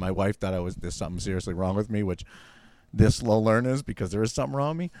daughter and my wife thought there's something seriously wrong with me, which they're slow learners because there is something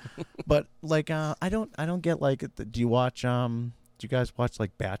wrong with me. But like I don't get like, do you guys watch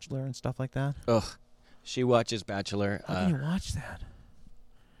like Bachelor and stuff like that? Ugh. She watches Bachelor. How can you watch that?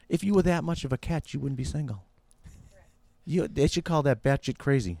 If you were that much of a catch, you wouldn't be single. They should call that batshit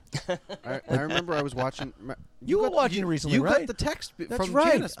crazy. I remember I was watching. You were watching recently, you right? got the text That's from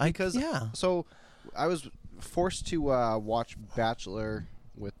right. Janice because So I was forced to watch Bachelor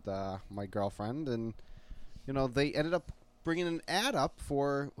with my girlfriend, and they ended up bringing an ad up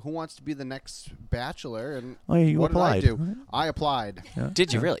for who wants to be the next Bachelor, and you what applied. did I do? I applied. Yeah.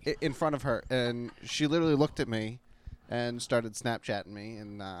 Did you really? In front of her, and she literally looked at me and started Snapchatting me.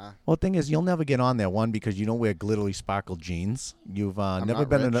 And well, the thing is, you'll never get on there, one, because you don't wear glittery sparkle jeans. You've never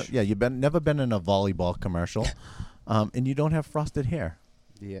been rich. never been in a volleyball commercial, and you don't have frosted hair.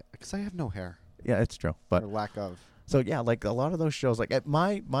 Yeah, because I have no hair. Yeah, it's true, but or lack of. So yeah, like a lot of those shows, like at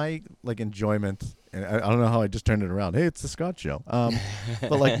my like enjoyment, and I don't know how I just turned it around. Hey, it's the Scott Show.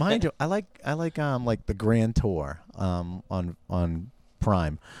 But like I like the Grand Tour on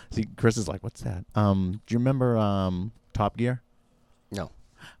Prime. See, Chris is like, what's that? Do you remember Top Gear? No.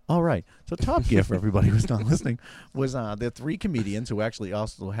 All right. So Top Gear, for everybody who's not listening, was they're three comedians who actually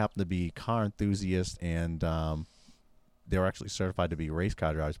also happen to be car enthusiasts, and they're actually certified to be race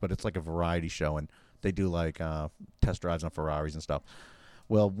car drivers. But it's like a variety show, and they do like test drives on Ferraris and stuff.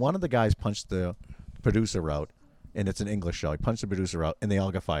 Well, one of the guys punched the producer out, and it's an English show. He punched the producer out, and they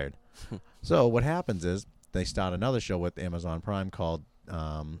all got fired. So what happens is they start another show with Amazon Prime called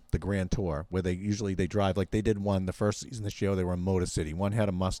the Grand Tour, where they drive, like they did one the first season of the show. They were in Motor City. One had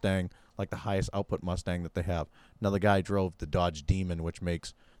a Mustang, like the highest output Mustang that they have. Another guy drove the Dodge Demon, which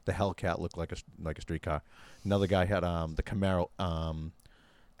makes the Hellcat look like a street car. Another guy had the Camaro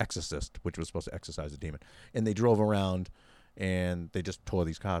Exorcist, which was supposed to exercise the demon. And they drove around and they just tore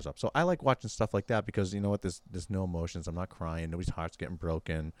these cars up. So I like watching stuff like that because, you know what, there's no emotions. I'm not crying. Nobody's heart's getting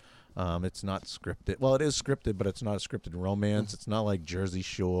broken. It's not scripted. Well, it is scripted, but it's not a scripted romance. It's not like Jersey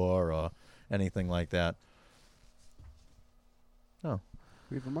Shore or anything like that. Oh.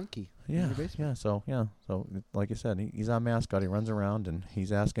 We have a monkey. Yeah, in your basement. So like I said, he's our mascot. He runs around and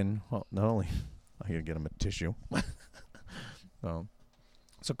he's asking. Well, not only I gotta get him a tissue.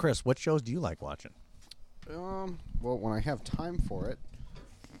 So Chris, what shows do you like watching? Well, when I have time for it,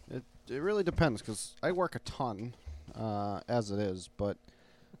 it really depends because I work a ton, as it is. But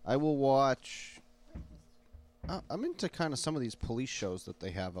I will watch. I'm into kind of some of these police shows that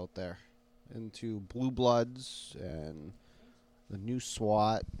they have out there, into Blue Bloods and the new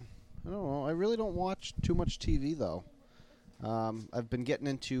SWAT. I don't know. I really don't watch too much TV though. I've been getting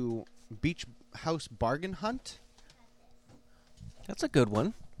into Beach House Bargain Hunt. That's a good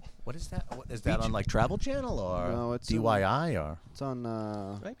one. What is that? What is that on like Travel Channel or No, it's DYI or? It's on.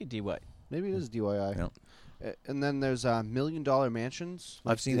 It might be DY. Maybe it is DYI. Yeah. And then there's $1 Million Mansions.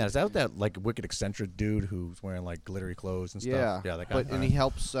 I've seen that. Is that that wicked eccentric dude who's wearing like glittery clothes and stuff? Yeah, that guy. And he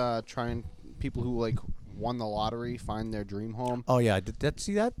helps people who like won the lottery find their dream home. Oh yeah,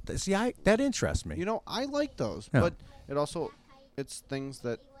 that interests me. You know, I like those, Yeah. but it's things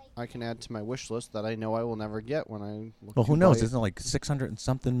that I can add to my wish list that I know I will never get when I look. Well, who to knows? buy Isn't it like 600 and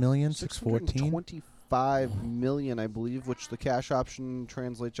something million? 614? 625 million, I believe, which the cash option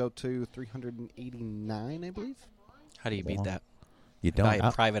translates out to 389, I believe. How do you beat that? You don't. Buy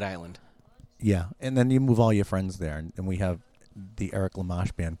a private island. Yeah, and then you move all your friends there, and we have the Eric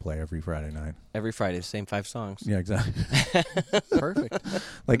Lemarche band play every Friday night. Every Friday, the same 5 songs. Yeah, exactly. Perfect.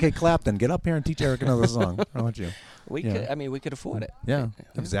 Like, hey, Clapton, get up here and teach Eric another song. Why don't you? We could afford it. Yeah.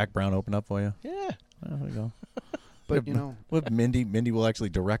 Have Zach Brown open up for you. Yeah. Oh, there you go. But, you know. What if Mindy will actually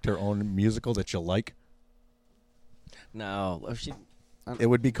direct her own musical that you'll like? No. It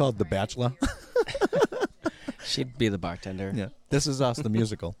would be called The Bachelor. She'd be the bartender. Yeah. This Is Us, the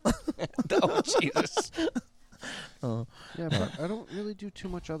musical. Oh, Jesus. Yeah, but I don't really do too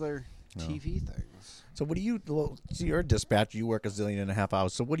much other TV things. So what do you do? So you're a dispatcher. You work a zillion and a half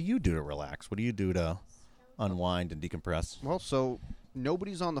hours. So what do you do to relax? What do you do to unwind and decompress? Well, so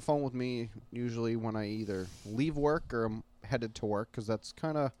nobody's on the phone with me usually when I either leave work or I'm headed to work because that's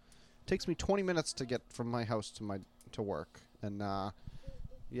kind of takes me 20 minutes to get from my house to work. And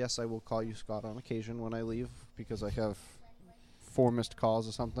yes, I will call you, Scott, on occasion when I leave because I have 4 missed calls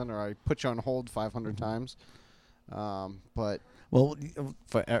or something, or I put you on hold 500 times. But well,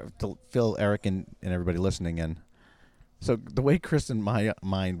 to fill Eric and everybody listening in. So the way Chris and my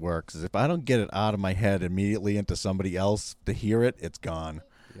mind works is if I don't get it out of my head immediately into somebody else to hear it, it's gone.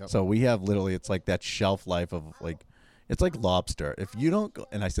 Yep. So we have literally, it's like that shelf life of like, it's like lobster. If you don't go,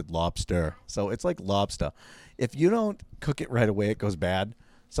 and I said lobster, so it's like lobster. If you don't cook it right away, it goes bad.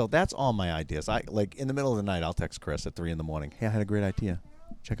 So that's all my ideas. I like in the middle of the night, I'll text Chris at 3 a.m. Hey, I had a great idea.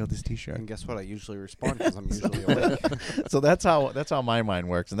 Check out this T-shirt. And guess what? I usually respond because I'm usually awake. So that's how my mind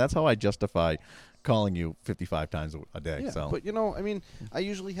works, and that's how I justify calling you 55 times a day. Yeah, so, but you know, I mean, I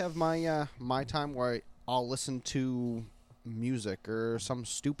usually have my my time where I'll listen to music or some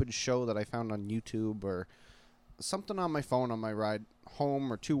stupid show that I found on YouTube or something on my phone on my ride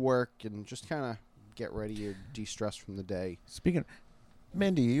home or to work, and just kind of get ready or de-stress from the day. Speaking,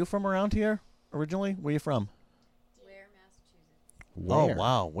 Mindy, are you from around here originally? Where are you from? Where? Oh,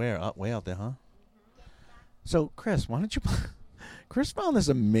 wow. Where? Way out there, huh? So, Chris, why don't you... Chris found this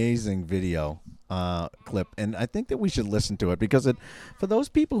amazing video clip, and I think that we should listen to it because for those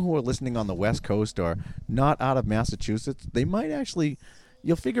people who are listening on the West Coast or not out of Massachusetts, they might actually...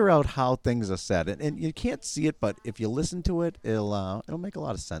 You'll figure out how things are said, and you can't see it, but if you listen to it, it'll make a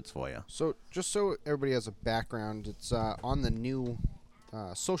lot of sense for you. So, just so everybody has a background, it's on the new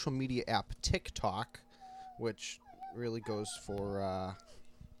social media app TikTok, which really goes for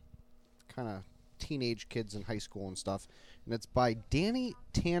kind of teenage kids in high school and stuff. And it's by Danny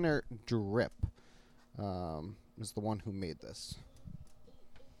Tanner Drip, is the one who made this.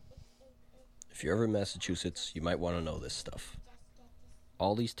 If you're ever in Massachusetts, you might want to know this stuff.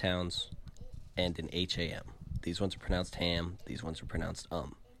 All these towns end in HAM. These ones are pronounced ham. These ones are pronounced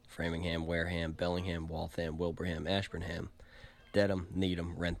Framingham, Wareham, Bellingham, Waltham, Wilbraham, Ashburnham, Dedham,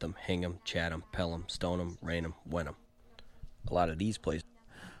 Needham, Rentham, Hingham, Chatham, Pelham, Stoneham, Rainham, Wenham. A lot of these places.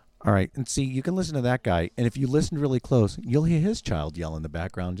 All right, and see, you can listen to that guy, and if you listen really close, you'll hear his child yell in the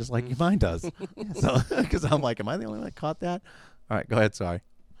background, just like mine does. Because I'm like, am I the only one that caught that? All right, go ahead. Sorry.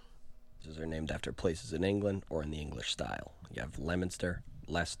 These are named after places in England or in the English style. You have Leominster,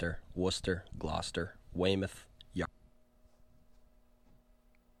 Leicester, Worcester, Gloucester, Weymouth,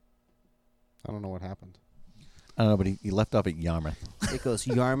 I don't know what happened. I don't know, but he left off at Yarmouth. It goes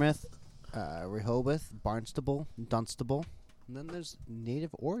Yarmouth, Rehoboth, Barnstable, Dunstable, and then there's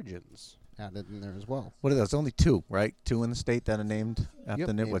native origins added in there as well. What are those? Only two, right? Two in the state that are named after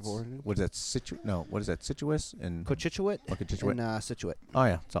Yep, native what's origin. what is that? No, what is that? Situate and Cochituate Cochituate. and Situate. Oh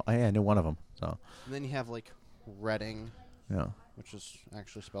yeah, so I knew one of them. So And then you have like Reading, yeah, which is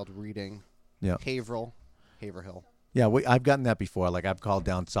actually spelled Reading. yeah, Haverhill, Haverhill. yeah. I've gotten that before. Like I've called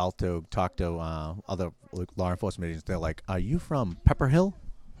down south to talk to other law enforcement agents. They're like, "Are you from Pepper Hill?"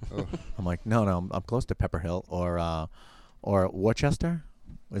 I'm like, "No, I'm close to Pepper Hill or Worcester.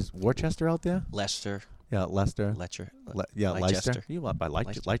 Is Worcester out there? Leicester, Yeah, Leicester. Leicester. Yeah, Leicester. Leicester. You up by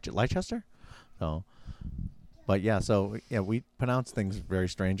Leicester. Leicester? So, but yeah, so yeah, we pronounce things very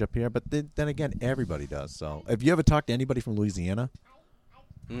strange up here. But then again, everybody does. So, if you ever talk to anybody from Louisiana,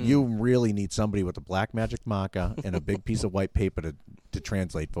 you really need somebody with a black magic marker and a big piece of white paper to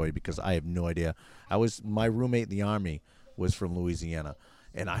translate for you, because I have no idea. My roommate in the Army was from Louisiana,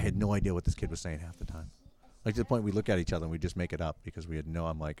 and I had no idea what this kid was saying half the time. Like, to the point we look at each other and we just make it up because we had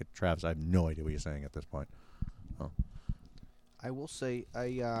I'm like, Travis, I have no idea what you're saying at this point. Oh. I will say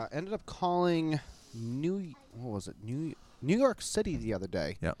I ended up calling New York City the other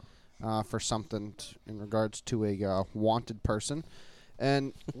day. Yeah. For something in regards to a wanted person,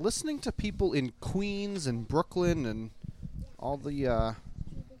 and listening to people in Queens and Brooklyn and all the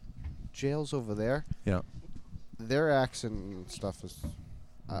jails over there, Yeah. their accent and stuff is.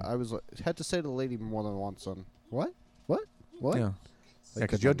 I had to say to the lady more than once on what. Yeah. Yeah, Like,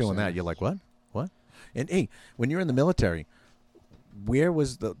 because you're doing that. understand. You're like, what? And hey, when you're in the military, where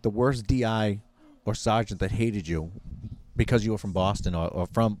was the worst DI or sergeant that hated you because you were from Boston or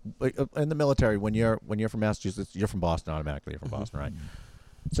from in the military? When you're from Massachusetts, you're from Boston automatically. You're from Boston, right?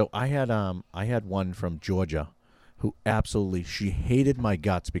 So I had one from Georgia who absolutely, she hated my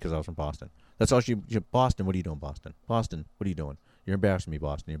guts because I was from Boston. That's all she Boston, what are you doing, Boston? Boston, what are you doing? You're embarrassing me,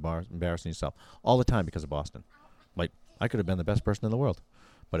 Boston. You're embarrassing yourself all the time because of Boston. Like, I could have been the best person in the world,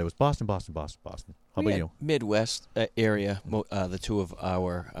 but it was Boston, Boston, Boston, Boston. How about you? Midwest area, the two of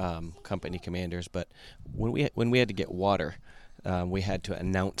our company commanders. But when we had to get water, we had to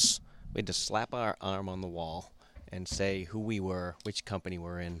announce. We had to slap our arm on the wall and say who we were, which company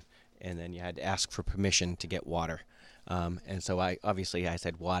we're in, and then you had to ask for permission to get water. And so I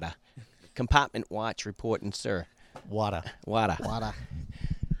said water. Compartment watch reporting, sir. Water.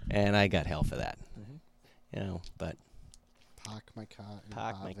 And I got hell for that. But Park my car. In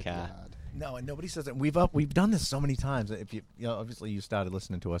Park my Harvard car. Yard. No, and nobody says that. We've done this so many times. If obviously you started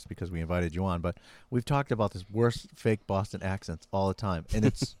listening to us because we invited you on, but we've talked about this worst fake Boston accents all the time, and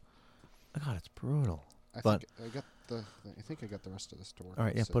it's God, it's brutal. I But think I got the rest of this to work. all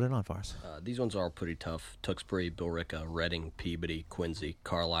right, yeah, so. put it on for us. These ones are pretty tough. Tewksbury, Billerica, Reading, Peabody, Quincy,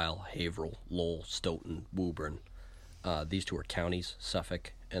 Carlisle, Haverhill, Lowell, Stoughton, Woburn. These two are counties,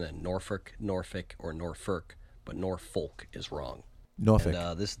 Suffolk, and then Norfolk, or Norfolk, but Norfolk is wrong. Norfolk.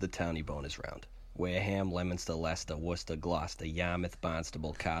 And this is the towny bonus round. Wareham, Leominster, Leicester, Worcester, Gloucester, Yarmouth,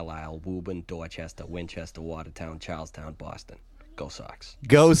 Barnstable, Carlisle, Woburn, Dorchester, Winchester, Watertown, Charlestown, Boston. Go Sox.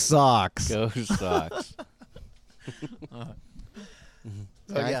 Go Sox. go Sox.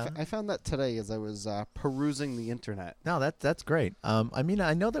 Yeah, I found that today as I was perusing the internet. No, that's great. I mean,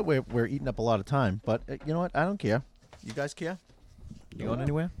 I know that we're eating up a lot of time, but you know what? I don't care. You guys care? You going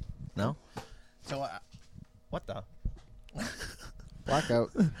anywhere? No. So, what the?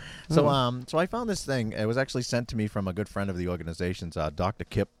 Blackout. So I found this thing. It was actually sent to me from a good friend of the organization's, Dr.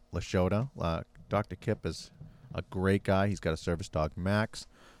 Kip Lashota. Dr. Kip is a great guy. He's got a service dog, Max.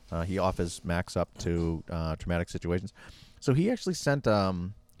 He offers Max up to traumatic situations. So he actually sent a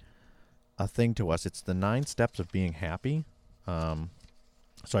thing to us. It's the 9 steps of being happy.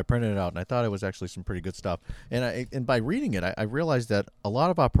 So I printed it out, and I thought it was actually some pretty good stuff. And by reading it, I realized that a lot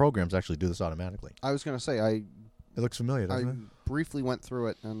of our programs actually do this automatically. I was going to say, It looks familiar, doesn't I it? briefly went through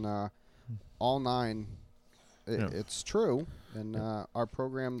it, and all 9, Yeah. it's true. And our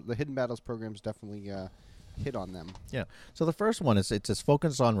program, the Hidden Battles programs, definitely hit on them. Yeah. So the first one is it says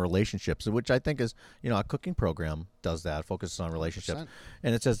focus on relationships, which I think is, a cooking program does that, focuses on relationships. 100%.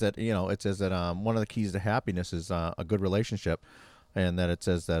 And it says that, one of the keys to happiness is a good relationship. And that it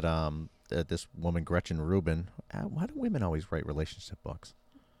says that that this woman, Gretchen Rubin, why do women always write relationship books?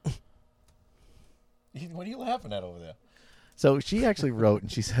 What are you laughing at over there? So she actually wrote,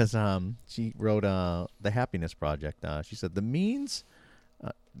 and she says, she wrote the Happiness Project. She said the means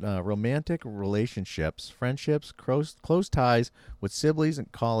romantic relationships, friendships, close ties with siblings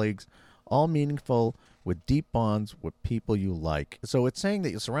and colleagues, all meaningful with deep bonds with people you like. So it's saying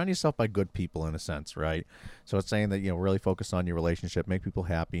that you surround yourself by good people in a sense, right? So it's saying that, really focus on your relationship, make people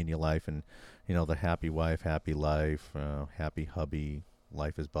happy in your life, and, the happy wife, happy life, happy hubby,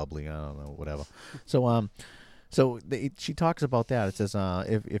 life is bubbly, I don't know, whatever. She talks about that. It says,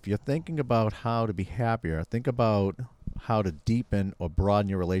 if you're thinking about how to be happier, think about how to deepen or broaden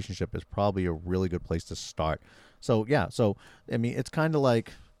your relationship is probably a really good place to start. So, yeah. So, I mean, it's kind of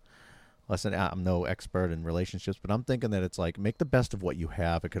like, listen, I'm no expert in relationships, but I'm thinking that it's like make the best of what you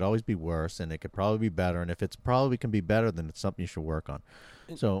have. It could always be worse, and it could probably be better. And if it's probably can be better, then it's something you should work on.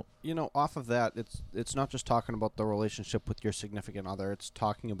 And, so, off of that, it's not just talking about the relationship with your significant other. It's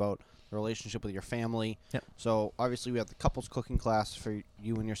talking about the relationship with your family. Yep. So obviously we have the couples cooking class for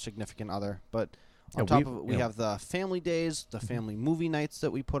you and your significant other, but on top of it, we have the family days, the family movie nights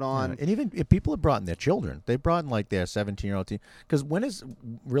that we put on. And even if people have brought in their children. They brought in like their 17-year-old teen. Because when is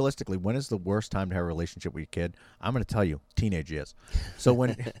the worst time to have a relationship with your kid? I'm going to tell you, teenage years. So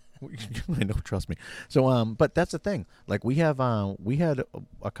when, I know, trust me. So, but that's the thing. Like we had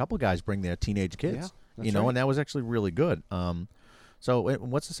a couple guys bring their teenage kids, right. And that was actually really good. So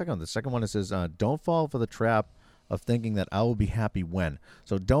what's the second one? The second one says, don't fall for the trap of thinking that I will be happy when.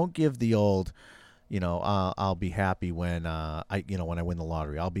 So don't give the old, I'll be happy when when I win the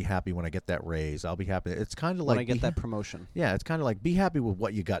lottery. I'll be happy when I get that raise. I'll be happy. It's kind of like when I get that promotion. Yeah, it's kind of like be happy with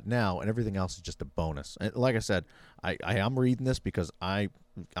what you got now, and everything else is just a bonus. And like I said, I am reading this because I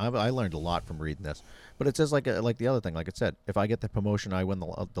learned a lot from reading this. But it says like the other thing, like it said, if I get the promotion, I win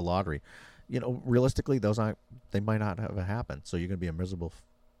the lottery. Realistically, they might not ever happen. So you're gonna be a miserable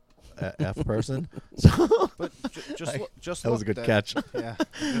F person. But just that look, was a good catch. Yeah,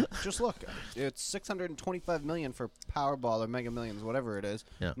 just look. It's $625 million for Powerball or Mega Millions, whatever it is.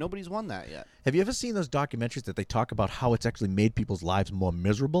 Yeah. Nobody's won that yet. Have you ever seen those documentaries that they talk about how it's actually made people's lives more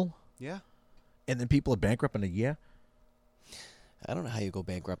miserable? Yeah. And then people are bankrupt in a year? I don't know how you go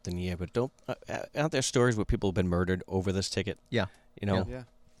bankrupt in a year, but aren't there stories where people have been murdered over this ticket? Yeah. Yeah.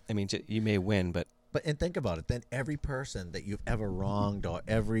 I mean, you may win, but and think about it. Then every person that you've ever wronged, or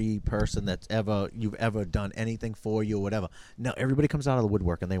every person you've ever done anything for you, or whatever. Now everybody comes out of the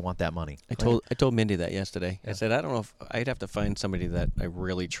woodwork and they want that money. I told Mindy that yesterday. Yeah. I said I don't know if I'd have to find somebody that I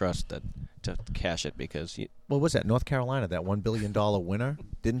really trust to cash it because. Well, what's that? North Carolina, that $1 billion winner.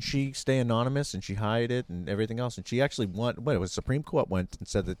 Didn't she stay anonymous and she hid it and everything else? And she actually won. It was Supreme Court went and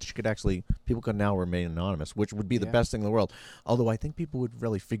said that people could now remain anonymous, which would be the best thing in the world. Although I think people would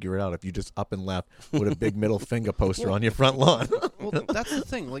really figure it out if you just up and left with a big middle finger poster on your front lawn. Well, that's the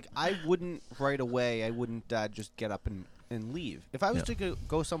thing. Like, I wouldn't right away. I wouldn't just get up and leave. If I was to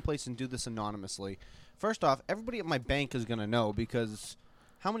go someplace and do this anonymously, first off, everybody at my bank is going to know because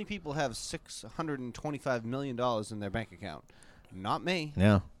how many people have $625 million in their bank account? Not me.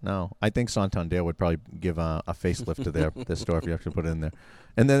 Yeah, no. I think Santander would probably give a facelift to their store if you actually put it in there.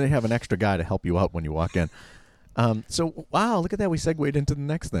 And then they have an extra guy to help you out when you walk in. So, wow, look at that. We segued into the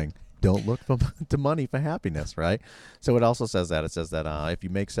next thing. Don't look to money for happiness, right? So it also says that. It says that if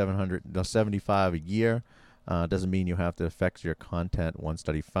you make $775 a year, doesn't mean you have to affect your content. One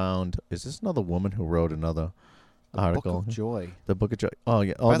study found. Is this another woman who wrote another article? Book of Joy. The Book of Joy. Oh,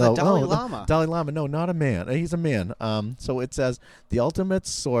 yeah. Oh, By no. the Dalai Lama. Dalai Lama. No, not a man. He's a man. So it says, the ultimate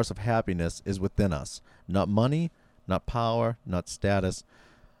source of happiness is within us. Not money, not power, not status.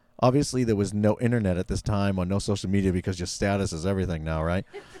 Obviously, there was no internet at this time or no social media because your status is everything now, right?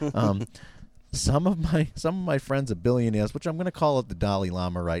 Some of my friends are billionaires, which I'm going to call it the Dalai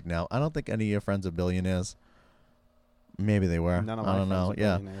Lama right now. I don't think any of your friends are billionaires. Maybe they were. None of I my don't friends know. are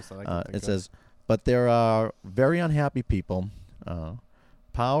Yeah. billionaires that I can think It of. says, but there are very unhappy people.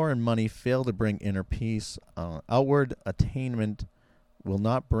 Power and money fail to bring inner peace. Outward attainment will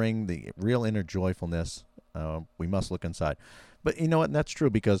not bring the real inner joyfulness. We must look inside. But you know what? And that's true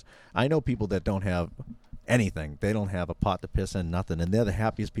because I know people that don't have anything. They don't have a pot to piss in, nothing, and they're the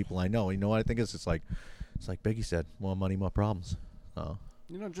happiest people I know. You know what I think is? It's like Biggie said, more money, more problems.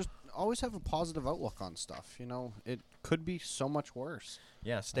 Just always have a positive outlook on stuff. It could be so much worse.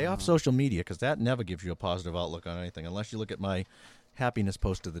 Yeah, stay off social media because that never gives you a positive outlook on anything. Unless you look at my happiness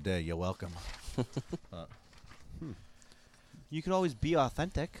post of the day, you're welcome. You could always be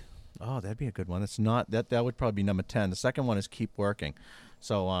authentic. Oh, that'd be a good one. It's not that would probably be number 10. The second one is keep working.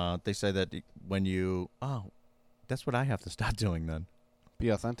 So they say that when you that's what I have to start doing then. Be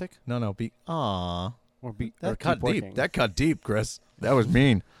authentic? No, be Or be that or cut keep working. deep. That cut deep, Chris. That was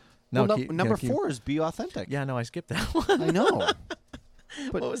mean. No, Well, keep- number keep- 4 is be authentic. Yeah, no, I skipped that one. I know.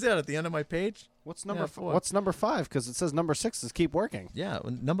 But What was that at the end of my page? what's number Yeah, 4. what's number 5? Because it says number 6 is keep working. Yeah,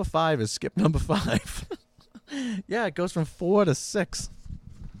 number 5 is skip number 5. Yeah, it goes from 4 to 6.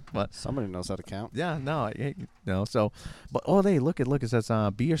 But Somebody knows how to count. yeah, no. So, but hey, look. It says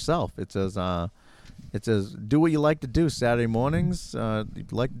be yourself. It says do what you like to do Saturday mornings. You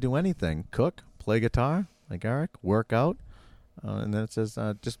like to do anything: cook, play guitar, like Eric, work out, and then it says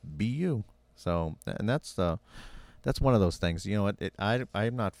just be you. So, and that's one of those things. You know what?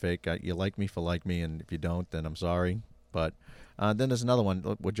 I'm not fake. You like me for like me, and if you don't, then I'm sorry. But then there's another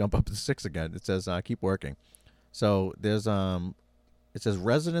one. We'll jump up to 6 again. It says keep working. So there's it says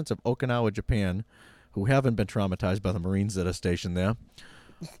residents of Okinawa, Japan, who haven't been traumatized by the Marines that are stationed there.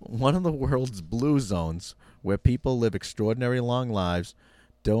 One of the world's blue zones where people live extraordinary long lives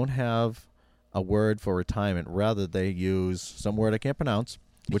don't have a word for retirement. Rather, they use some word I can't pronounce.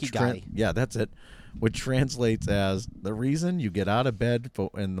 Ikigai. Yeah, that's it. Which translates as the reason you get out of bed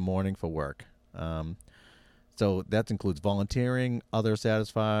in the morning for work. So that includes volunteering, other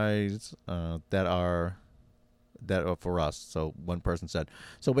satisfies that are for us. So one person said.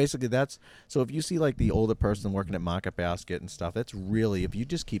 So basically so if you see like the older person working at Market Basket and stuff, that's really, if you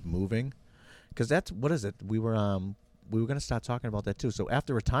just keep moving, because that's, what is it? We were going to start talking about that too. So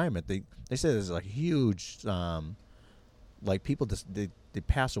after retirement, they say there's like huge, like people just, they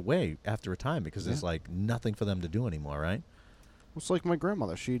pass away after retirement because there's like nothing for them to do anymore, right? It's like my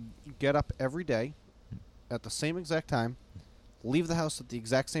grandmother. She'd get up every day at the same exact time, leave the house at the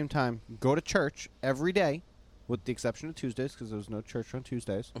exact same time, go to church every day, with the exception of Tuesdays, because there was no church on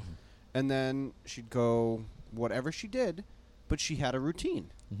Tuesdays. Mm-hmm. And then she'd go whatever she did, but she had a routine.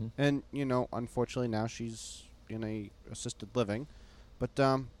 Mm-hmm. And, unfortunately now she's in a assisted living, but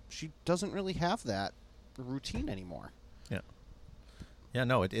she doesn't really have that routine anymore. Yeah,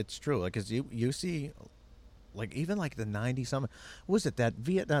 no, it's true. Like, 'cause you see, like, even like the 90-something, was it that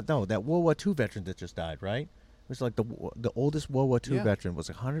that World War II veteran that just died, right? It was like the oldest World War II veteran was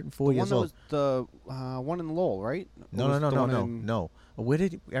 104 years old. The one in Lowell, right? No. Where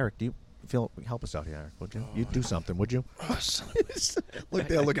did Eric? Do you help us out here, Eric? Would you? You do something, would you? Look,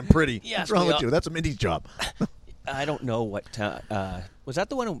 they're looking pretty. Yes, What's wrong we with are. you? That's a Mindy's job. I don't know what town. Was that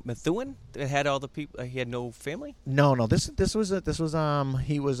the one in Methuen that had all the people? He had no family. No. This was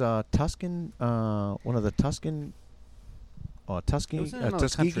he was a Tuscan, one of the Tuscan. It was in another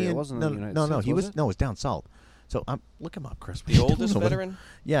country. It wasn't in the United States, He was was it? no, it was down south. So look him up, Chris. The oldest veteran.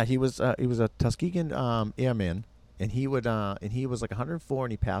 Yeah, he was a Tuskegee airman, and he was like 104,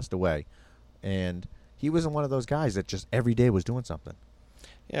 and he passed away, and he was one of those guys that just every day was doing something.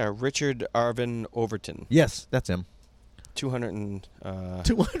 Yeah, Richard Arvin Overton. Yes, that's him. 200 and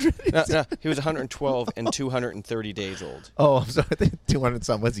 200. no, he was 112 and 230 days old. Oh, I'm sorry. 200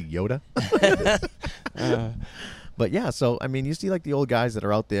 something. Was he Yoda? But yeah, so I mean, you see like the old guys that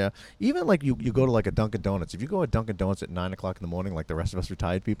are out there. Even like you go to like a Dunkin' Donuts. If you go to Dunkin' Donuts at 9 o'clock in the morning, like the rest of us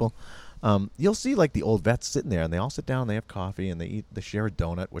retired people, you'll see like the old vets sitting there, and they all sit down, they have coffee, and they share a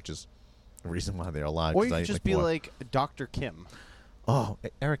donut, which is the reason why they're alive. Or 'cause you I could eat, just be more. like Dr. Kim. Oh,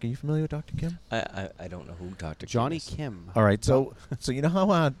 Eric, are you familiar with Dr. Kim? I don't know who Dr. Johnny Kim is. Kim. All right, so you know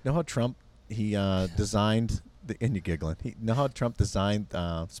how Trump he designed and you're giggling. You know how Trump designed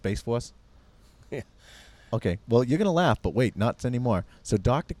Space Force? Yeah. Okay, well you're gonna laugh, but wait, not anymore. So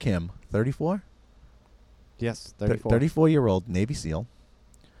Dr. Kim, 34, Yes, 34. 34-year-old Navy SEAL,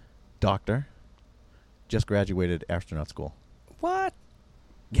 doctor, just graduated astronaut school. What?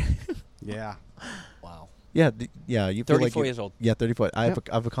 Yeah. Wow. Yeah, you feel 34 like years old. Yeah, 34. Yep.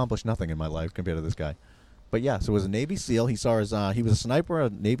 I've accomplished nothing in my life compared to this guy. But yeah, so it was a Navy SEAL. He saw he was a sniper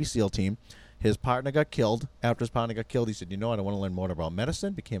on a Navy SEAL team. His partner got killed. After his partner got killed, he said, I don't want to learn more about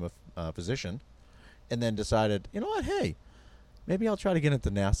medicine, became a physician, and then decided, you know what, hey, maybe I'll try to get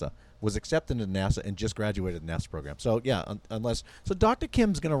into NASA. Was accepted into NASA and just graduated the NASA program. So yeah, so Dr.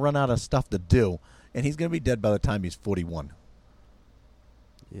 Kim's going to run out of stuff to do, and he's going to be dead by the time he's 41.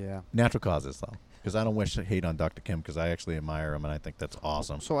 Yeah. Natural causes, though. Because I don't wish to hate on Dr. Kim, because I actually admire him, and I think that's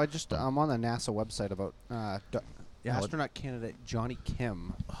awesome. So I'm on the NASA website about astronaut candidate Johnny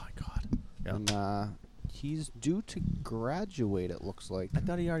Kim. Oh, my God. Yeah. And he's due to graduate, it looks like. I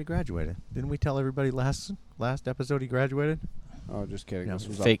thought he already graduated. Didn't we tell everybody last episode he graduated? Oh, just kidding. Yeah. This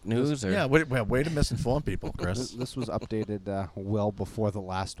was Fake news, or Yeah, way to misinform people, Chris. This was updated well before the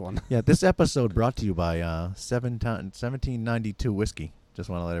last one. Yeah, this episode brought to you by 1792 whiskey. Just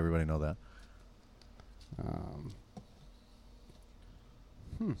want to let everybody know that.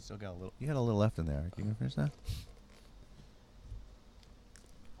 Still got a little. You got a little left in there. You gonna finish that?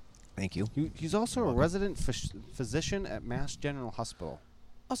 Thank you. He's also a resident physician at Mass General Hospital.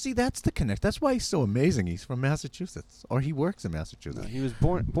 Oh, see, that's the connect. That's why he's so amazing. He's from Massachusetts, or he works in Massachusetts. No, he was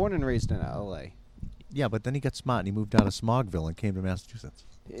born and raised in L.A. Yeah, but then he got smart and he moved out of Smogville and came to Massachusetts.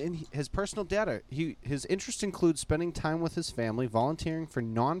 In his personal data, his interests include spending time with his family, volunteering for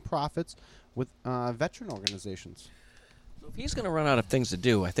nonprofits with veteran organizations. If he's going to run out of things to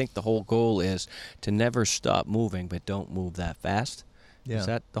do, I think the whole goal is to never stop moving, but don't move that fast. Yeah. Is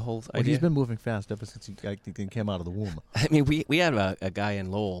that the whole Well, idea? he's been moving fast ever since he came out of the womb. I mean, we had a guy in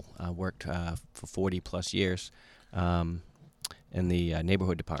Lowell worked for 40-plus years in the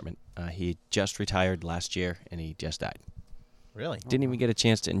neighborhood department. He just retired last year, and he just died. Really? Didn't even get a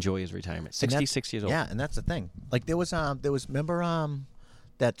chance to enjoy his retirement. 66 years old. Yeah, and that's the thing. Like there was remember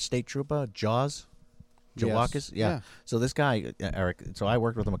that state trooper Jaws, Jawakis? Yeah. So this guy Eric. So I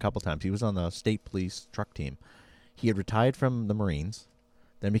worked with him a couple times. He was on the state police truck team. He had retired from the Marines,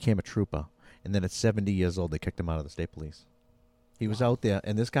 then became a trooper, and then at 70 years old they kicked him out of the state police. He was out there,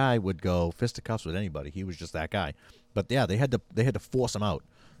 and this guy would go fisticuffs with anybody. He was just that guy. But yeah, they had to force him out.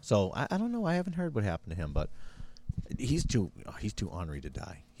 So I don't know. I haven't heard what happened to him, but he's too ornery to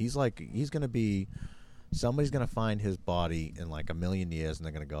die. He's gonna be somebody's gonna find his body in like a million years, and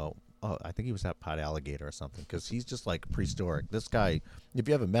they're gonna go, oh, I think he was that part alligator or something, because he's just like prehistoric. This guy, if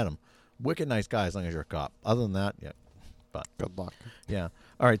you ever met him, wicked nice guy as long as you're a cop. Other than that, yeah. But Good luck. yeah.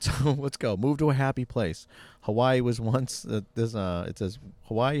 All right, so let's go. Move to a happy place. Hawaii was once it says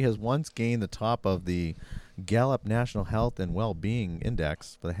Hawaii has once gained the top of the Gallup National Health and Well-Being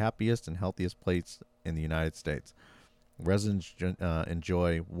Index for the happiest and healthiest place in the United States. Residents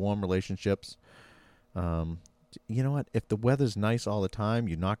enjoy warm relationships. You know what? If the weather's nice all the time,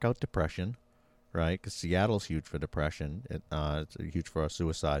 you knock out depression, right? Because Seattle's huge for depression. It's huge for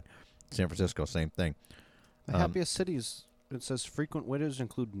suicide. San Francisco, same thing. The happiest cities, it says frequent visitors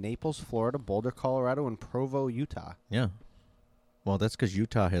include Naples, Florida, Boulder, Colorado, and Provo, Utah. Yeah. Well, that's because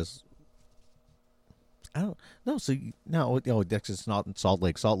Utah has. I don't know. So no, it's not Salt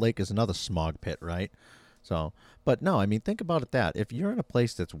Lake. Salt Lake is another smog pit, right? So, but no, I mean, think about it. That if you're in a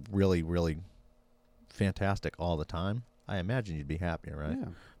place that's really, really fantastic all the time, I imagine you'd be happier, right? Yeah.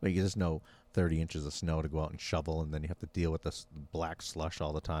 Like there's no 30 inches of snow to go out and shovel, and then you have to deal with this black slush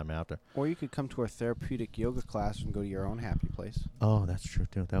all the time after. Or you could come to a therapeutic yoga class and go to your own happy place. Oh, that's true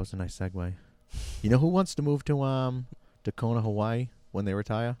too. That was a nice segue. You know who wants to move to Kona, Hawaii when they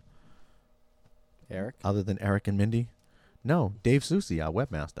retire? Eric? Other than Eric and Mindy? No, Dave Susi, our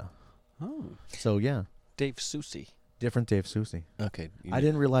webmaster. Oh. So yeah, Dave Susi. different Dave Susi. Okay. I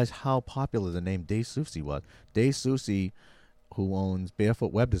didn't realize how popular the name Dave Susi was. Dave Susi, who owns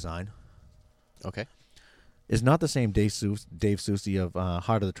Barefoot Web Design, Okay. is not the same Dave Susi of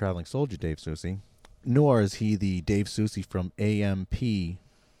Heart of the Traveling Soldier, Dave Susi, nor is he the Dave Susi from AMP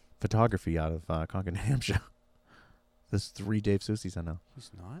Photography out of Concord, New Hampshire. There's 3 Dave Susis I know.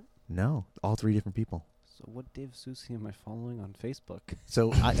 He's not? No, all 3 different people. So what Dave Susi am I following on Facebook?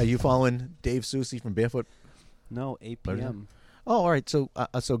 So are you following Dave Susi from Barefoot? No, APM. Oh, all right. So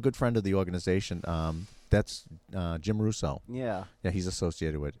so good friend of the organization. That's Jim Russo. Yeah. Yeah, he's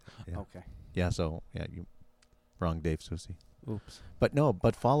associated with. Yeah. Okay. Yeah. So yeah, you wrong, Dave Susi. Oops. But no,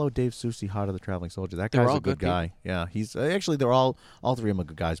 but follow Dave Susi, Heart of the Traveling Soldier. That They're guy's all a good good guy. Yeah, he's actually they're all 3 of them are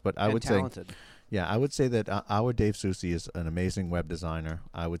good guys. But I And would talented. say, yeah, I would say that our Dave Susi is an amazing web designer.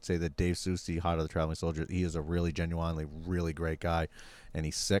 I would say that Dave Susi, Heart of the Traveling Soldier, he is a really genuinely really great guy, and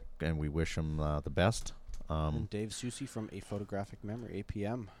he's sick, and we wish him the best. And Dave Susi from A Photographic Memory,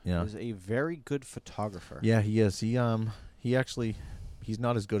 APM, Yeah. is a very good photographer. Yeah, he is. He actually he's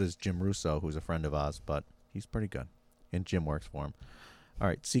not as good as Jim Russo, who's a friend of ours, but he's pretty good, and Jim works for him. All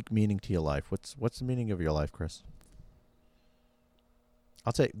right, seek meaning to your life. What's the meaning of your life, Chris?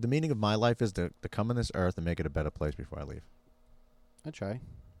 I'll say the meaning of my life is to come on this earth and make it a better place before I leave. I try.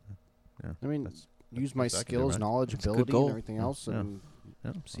 Yeah, I mean, that's use my best I can do, skills, right? knowledge, That's a good ability, goal. and everything else, Yeah. and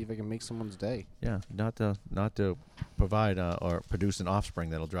Yeah. see if I can make someone's day. Yeah, not to provide or produce an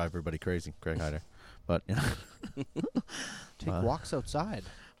offspring that'll drive everybody crazy, Craig Hyder. But you know. Take walks outside.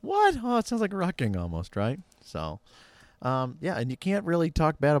 What? Oh, it sounds like rocking almost, right? So, yeah, and you can't really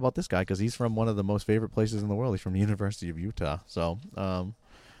talk bad about this guy because he's from one of the most favorite places in the world. He's from the University of Utah. So,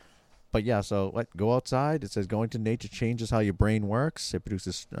 but yeah, so go outside. It says going to nature changes how your brain works. It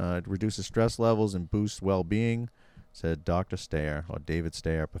reduces stress levels and boosts well-being, said Dr. Stair, or David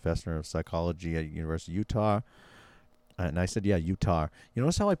Stair, professor of psychology at University of Utah. And I said, yeah, Utah. You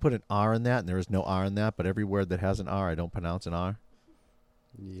notice how I put an R in that, and there is no R in that, but every word that has an R, I don't pronounce an R?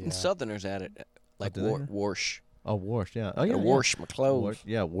 Yeah. And Southerners at it, like do they? Warsh. Oh, Warsh, yeah. Oh, yeah. Warsh McClove. Warsh,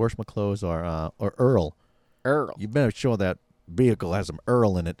 yeah, Warsh McClose or Earl. Earl. You better show that vehicle has some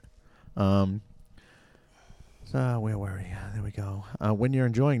Earl in it. So where were we? There we go. When you're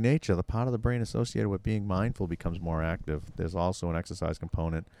enjoying nature, the part of the brain associated with being mindful becomes more active. There's also an exercise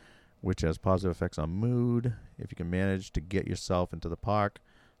component, which has positive effects on mood. If you can manage to get yourself into the park,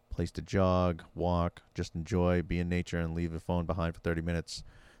 place to jog, walk, just enjoy, be in nature, and leave the phone behind for 30 minutes.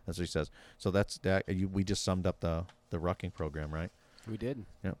 That's what he says. So that's that. We just summed up the rucking program, right? We did.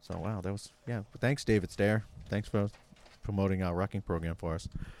 Yeah. So wow, that was Thanks, David Stair. Thanks for promoting our rucking program for us.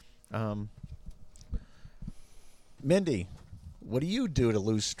 Mindy, what do you do to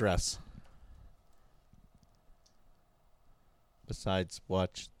lose stress? Besides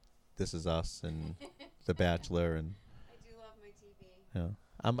watch This Is Us and The Bachelor and I do love my TV.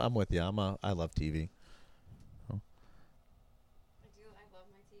 yeah, I'm with you. I love TV. Oh. I love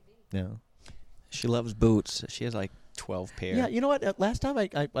my TV. Yeah. She loves boots. She has like 12 pair. Yeah, you know what? Last time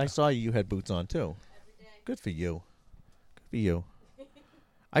I saw you, you had boots on too. Every day. Good for you. Good for you.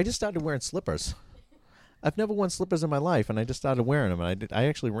 I just started wearing slippers. I've never worn slippers in my life, and I just started wearing them. And I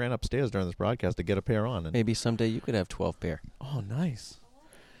actually ran upstairs during this broadcast to get a pair on. And Maybe someday you could have 12 pair. oh, nice.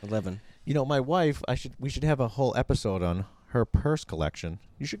 11. You know, my wife. We should have a whole episode on her purse collection.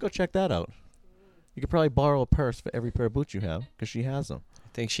 You should go check that out. You could probably borrow a purse for every pair of boots you have because she has them. I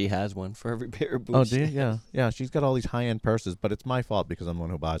think she has one for every pair of Oh, boots. do you? Yeah, yeah. She's got all these high-end purses, but it's my fault because I'm the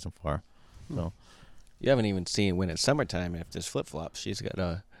one who buys them for her. So. You haven't even seen when it's summertime if there's flip-flops. She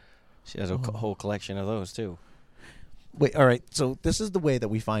has a Oh. whole collection of those too. Wait, all right. So this is the way that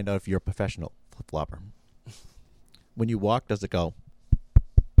we find out if you're a professional flip-flopper. When you walk, does it go? I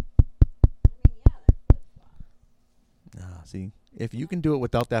mean, yeah, they're flip-flops. See, if you can do it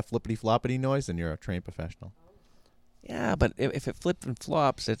without that flippity-floppity noise, then you're a trained professional. Yeah, but if it flips and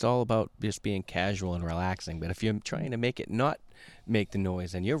flops, it's all about just being casual and relaxing. But if you're trying to make it not make the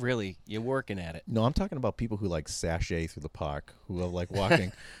noise, then you're working at it. No, I'm talking about people who like sashay through the park, who are like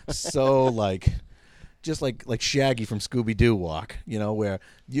walking so like, just like Shaggy from Scooby-Doo walk, you know, where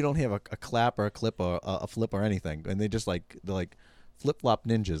you don't have a clap or a clip or a flip or anything, and they're like flip-flop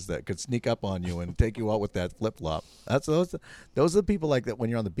ninjas that could sneak up on you and take you out with that flip-flop. Those are the people like that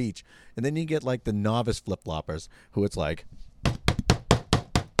when you're on the beach. And then you get like the novice flip-floppers who it's like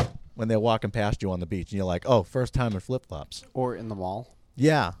when they're walking past you on the beach and you're like, oh, first time in flip-flops. Or in the mall.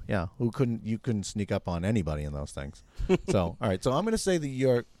 Yeah. You couldn't sneak up on anybody in those things. So, all right. So I'm going to say that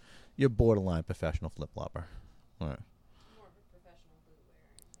you're borderline professional flip-flopper. All right. More of a professional boot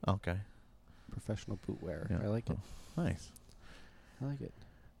wearer. Okay. Professional boot wearer. Yeah. I like it. Oh, nice. I like it.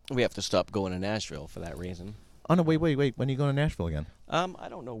 We have to stop going to Nashville for that reason. Oh, no, wait. When are you going to Nashville again? I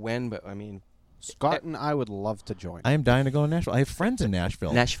don't know when, but I mean, Scott and I would love to join. I am dying to go to Nashville. I have friends in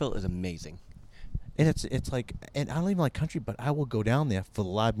Nashville. Nashville is amazing. And it's like, and I don't even like country, but I will go down there for the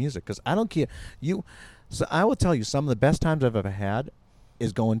live music because I don't care. So I will tell you, some of the best times I've ever had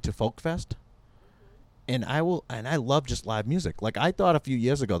is going to Folk Fest, and I love just live music. Like I thought a few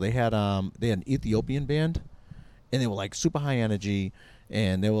years ago they had an Ethiopian band, and they were like super high energy,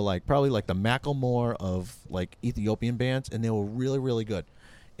 and they were like probably like the Macklemore of like Ethiopian bands, and they were really really good.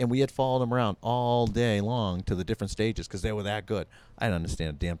 And we had followed them around all day long to the different stages because they were that good. I didn't understand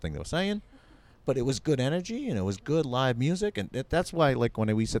a damn thing they were saying, but it was good energy and it was good live music. And that's why, like,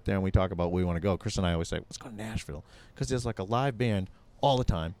 when we sit there and we talk about where we want to go, Chris and I always say, let's go to Nashville because there's like a live band all the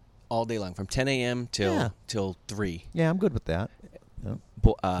time. All day long, from 10 a.m. till 3. Yeah, I'm good with that.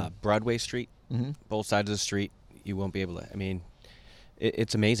 Yeah. Broadway Street, Mm-hmm. both sides of the street. You won't be able to. I mean,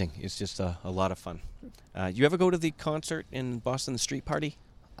 it's amazing. It's just a lot of fun. You ever go to the concert in Boston, the Street Party?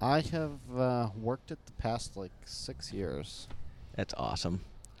 I have worked it the past like 6 years. That's awesome.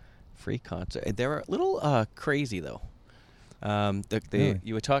 Free concert. They're a little crazy though. Really?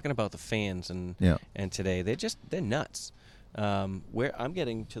 You were talking about the fans and Yeah. and today they're nuts. Where I'm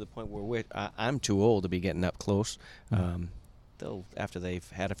getting to the point where I'm too old to be getting up close. They'll after they've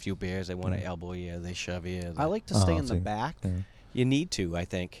had a few beers, they want to elbow you, they shove you. I like to stay Oh, in the see. back. Yeah. You need to, I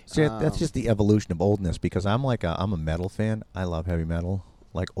think. See, that's just the evolution of oldness because I'm a metal fan. I love heavy metal,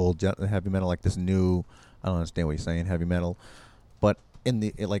 like old heavy metal, like this new. I don't understand what you're saying, heavy metal, but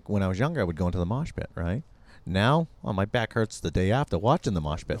like when I was younger, I would go into the mosh pit. Right now, my back hurts the day after watching the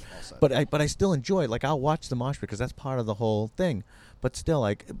mosh pit. But I still enjoy it. Like I'll watch the mosh pit because that's part of the whole thing. But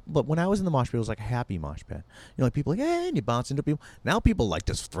still, but when I was in the mosh pit, it was like a happy mosh pit. You know, like people like, hey, and you bounce into people. Now people like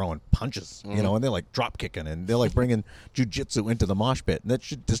just throwing punches, you know, and they're like drop kicking and they're like bringing jujitsu into the mosh pit, and that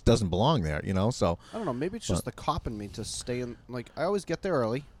shit just doesn't belong there, you know. So I don't know. Maybe it's just the cop in me to stay in. Like I always get there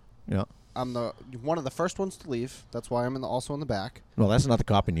early. you know, I'm one of the first ones to leave. That's why I'm also in the back. well, that's not the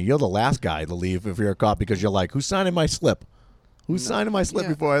cop in you. You're the last guy to leave if you're a cop because you're like, who's signing my slip? Who's signing my slip yeah.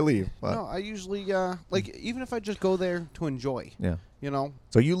 before I leave? No, I usually like even if I just go there to enjoy. Yeah. You know,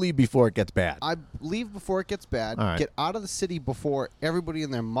 So you leave before it gets bad. I leave before it gets bad. All right. Get out of the city before everybody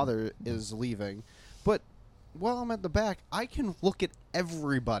and their mother is leaving. But while I'm at the back, I can look at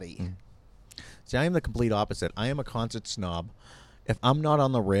everybody. See, I am the complete opposite. I am a concert snob. If I'm not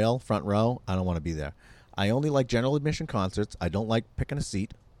on the rail, front row, I don't want to be there. I only like general admission concerts. I don't like picking a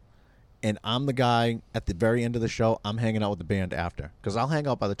seat. And I'm the guy at the very end of the show. I'm hanging out with the band after. Because I'll hang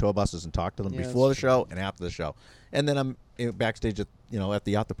out by the tour buses and talk to them Yeah, before the that's true. show and after the show. And then I'm backstage at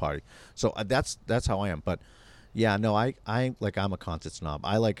the after party. So that's how I am. But yeah, no, I'm a concert snob.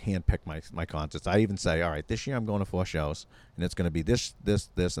 I like handpick my concerts. I even say, all right, this year I'm going to 4 shows, and it's going to be this,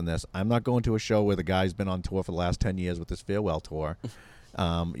 and this. I'm not going to a show where the guy's been on tour for the last 10 years with this farewell tour.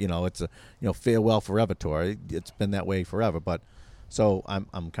 It's a farewell forever tour. It's been that way forever. But so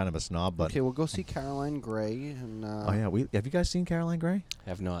I'm kind of a snob. But Okay, we'll go see Caroline Gray. And oh yeah, have you guys seen Caroline Gray?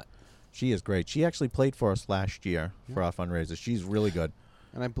 Have not. She is great. She actually played for us last year for our fundraiser. She's really good.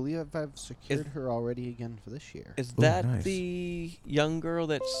 And I believe I've secured her already again for this year. Is Ooh, that nice. the young girl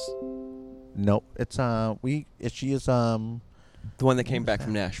that's Nope. It's she is the one that came back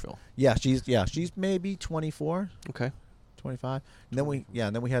from Nashville? she's maybe 24, Okay. 25. And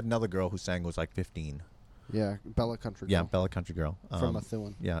then we had another girl who sang who was like 15. Yeah, Bella Country Yeah, Girl Bella Country Girl. from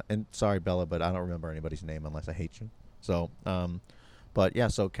Methuen. Yeah, and sorry Bella, but I don't remember anybody's name unless I hate you. So, but yeah,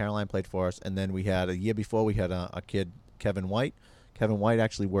 so Caroline played for us, and then we had a year before we had a kid, Kevin White. Kevin White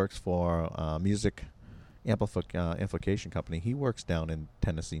actually works for music amplification company. He works down in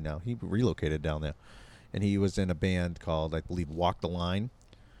Tennessee now. He relocated down there, and he was in a band called, I believe, Walk the Line.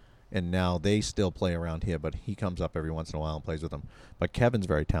 And now they still play around here, but he comes up every once in a while and plays with them. But Kevin's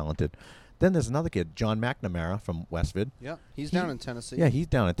very talented. Then there's another kid, John McNamara from Westvid. Yeah, he's down in Tennessee. Yeah, he's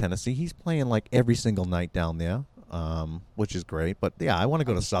down in Tennessee. He's playing like every single night down there, which is great. But yeah, I want to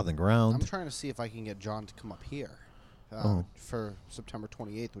go to Southern I'm Ground. trying to see if I can get John to come up here for September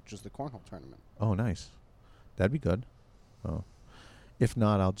 28th, which is the cornhole tournament. Oh, nice. That'd be good. Oh. If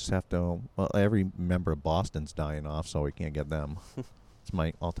not, I'll just have to. Well, every member of Boston's dying off, so we can't get them. It's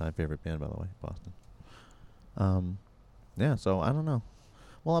my all-time favorite band, by the way, Boston. Yeah, so I don't know.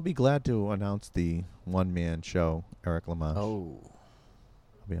 Well, I'll be glad to announce the one-man show, Eric Lemarche. Oh.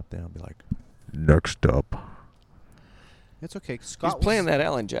 I'll be up there. I'll be like, next up. It's okay. Scott He's playing that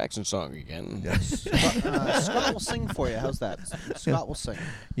Alan Jackson song again. Yes. Scott will sing for you. How's that? Scott will sing.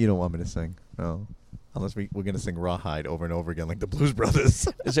 You don't want me to sing, no. Unless we're going to sing Rawhide over and over again like the Blues Brothers.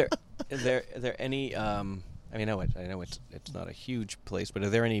 Is there any I know it's not a huge place, but are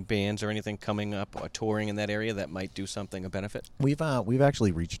there any bands or anything coming up or touring in that area that might do something of benefit? We've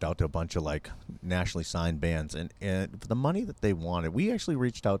actually reached out to a bunch of like nationally signed bands, and for the money that they wanted, we actually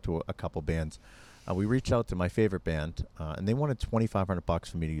reached out to a couple bands. We reached out to my favorite band, and they wanted $2,500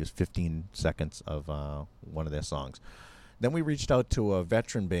 for me to use 15 seconds of one of their songs. Then we reached out to a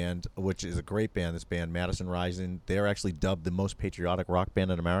veteran band, which is a great band. This band, Madison Rising, they're actually dubbed the most patriotic rock band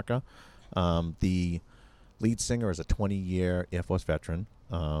in America. The lead singer is a 20-year Air Force veteran.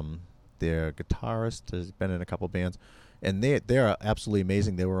 Their guitarist has been in a couple bands, and they're absolutely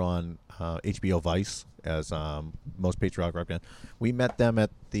amazing. They were on HBO Vice as most patriotic rock band. We met them at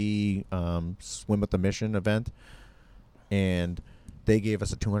the Swim with the Mission event, and they gave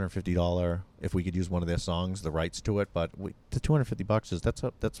us a $250 if we could use one of their songs, the rights to it. But the $250 is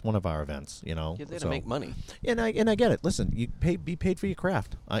that's one of our events, you know. You're there to make money. And I get it. Listen, be paid for your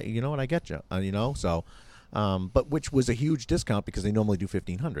craft. You know, and I get you. You know, so. But which was a huge discount because they normally do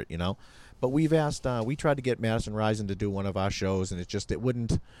 $1,500, you know. But we've asked, we tried to get Madison Rising to do one of our shows, and it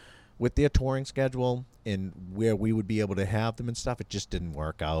wouldn't, with their touring schedule and where we would be able to have them and stuff, it just didn't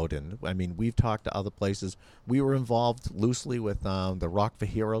work out. And I mean, we've talked to other places. We were involved loosely with the Rock for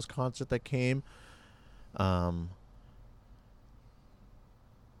Heroes concert that came. That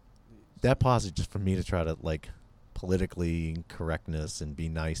pause is just for me to try to like politically correctness and be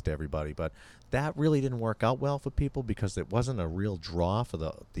nice to everybody, but that really didn't work out well for people because it wasn't a real draw for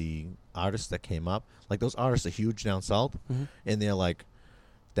the artists that came up. Like those artists are huge down south, and they're like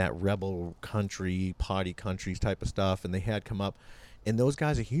that rebel country, party country type of stuff, and they had come up, and those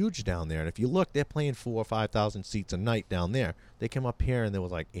guys are huge down there. And if you look, they're playing 4,000 or 5,000 seats a night down there. They came up here and there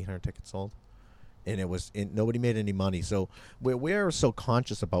was like 800 tickets sold. And nobody made any money. So we're so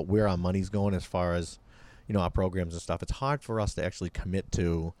conscious about where our money's going as far as, you know, our programs and stuff. It's hard for us to actually commit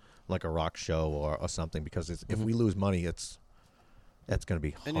to like a rock show or something because if we lose money, that's going to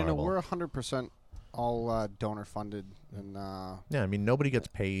be horrible. And you know, we're 100% all donor funded, and yeah, I mean nobody gets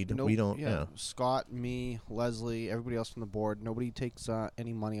paid. We don't. Yeah. Scott, me, Leslie, everybody else from the board, nobody takes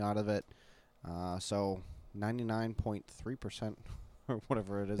any money out of it. So 99.3% or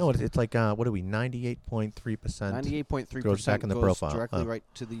whatever it is. No, it's like what are we? 98.3%. 98.3% goes back in the goes profile. directly right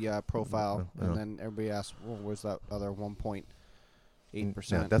to the profile, Yeah. and then everybody asks, "Well, where's that other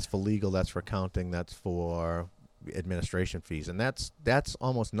 1.8%?" Yeah, that's for legal. That's for accounting. That's for administration fees, and that's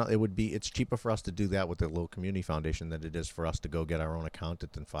almost not. It would be. It's cheaper for us to do that with the little community foundation than it is for us to go get our own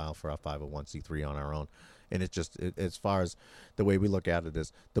accountant and file for our 501c3 on our own. And it's just as far as the way we look at it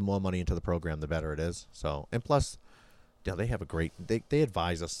is, the more money into the program, the better it is. So, and plus, yeah, they have a great. They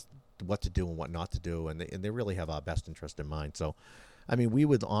advise us what to do and what not to do, and they really have our best interest in mind. So, I mean, we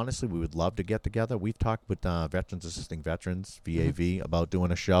would love to get together. We've talked with Veterans Assisting Veterans, VAV, about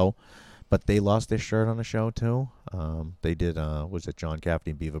doing a show, but they lost their shirt on the show too. They did, was it John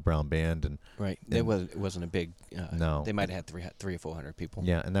Cafferty and Beaver Brown Band, and Right. It wasn't a big. No. They might have had 300 or 400 people.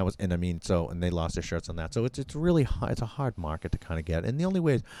 yeah, and that was, and I mean, and they lost their shirts on that. So it's really hard, it's a hard market to kind of get. And the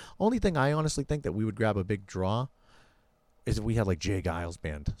only thing I honestly think that we would grab a big draw is if we had like Jay Giles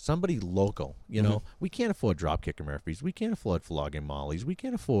Band, somebody local. You know, we can't afford Dropkick Murphys, we can't afford Flogging Mollies, we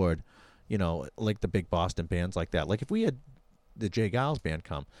can't afford, like the big Boston bands like that. Like if we had the Jay Giles Band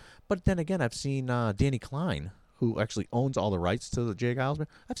come, but then again, I've seen Danny Klein, who actually owns all the rights to the Jay Giles Band.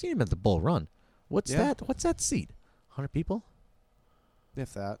 I've seen him at the Bull Run. What's Yeah. that? What's that seat? 100 people?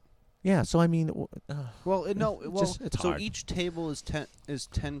 if that. Yeah. So I mean, Well, it's so hard. each table is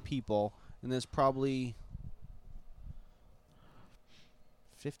 10 people, and there's probably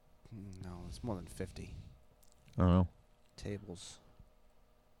 50. No, it's more than 50 I don't know. tables.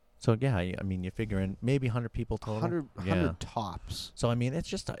 So yeah, I mean, you're figuring maybe 100 people total. 100 Yeah. tops. So I mean,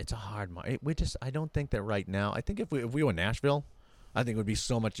 it's a hard market. I don't think that right now. I think if we were Nashville, I think it would be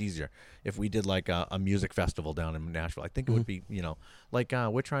so much easier if we did like a music festival down in Nashville. I think it would be, like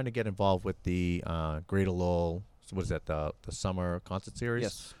we're trying to get involved with the Greater Lowell. What is that? The summer concert series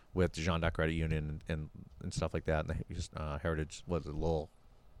Yes. with the Jean Doc Credit Union and stuff like that, and the Heritage, what is it, Lowell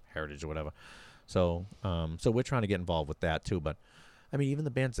Heritage or whatever. So so we're trying to get involved with that too. But I mean, even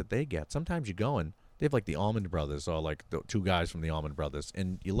the bands that they get, sometimes you go and they have like the Allman Brothers or like the two guys from the Allman Brothers,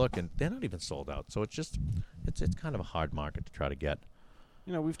 and you look and they're not even sold out. So it's just it's kind of a hard market to try to get.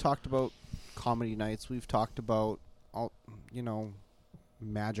 We've talked about comedy nights. We've talked about all,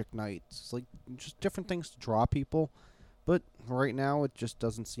 magic nights. Like just different things to draw people. But right now, it just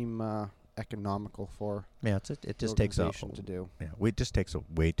doesn't seem economical for Yeah, it the just takes organization to do. Yeah, it just takes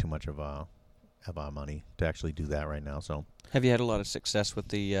way too much of our money to actually do that right now. So Have you had a lot of success with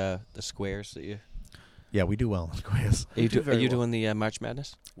the squares that you? yeah, we do well in squares. Are you, do are very you well. doing the March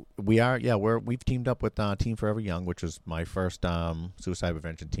Madness? We are, yeah. We've teamed up with Team Forever Young, which was my first suicide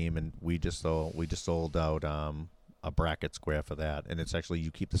prevention team, and we just sold out a bracket square for that, and it's actually,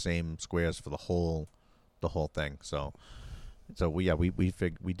 you keep the same squares for the whole thing. So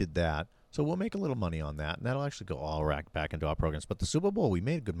we did that. So we'll make a little money on that, and that'll actually go all back into our programs. But the Super Bowl, we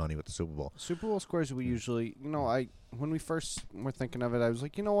made good money with the Super Bowl. Super Bowl squares, we usually, when we first were thinking of it, I was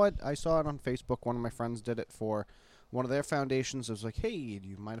like, you know what? I saw it on Facebook. One of my friends did it for one of their foundations. I was like, hey, do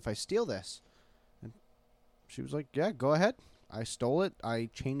you mind if I steal this? And she was like, yeah, go ahead. I stole it. I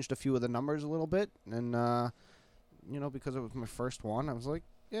changed a few of the numbers a little bit, and because it was my first one, I was like,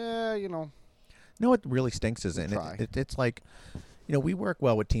 yeah, No, what really stinks is, and Try. it's like, we work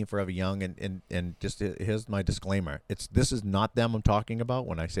well with Team Forever Young, and just here's my disclaimer: this is not them I'm talking about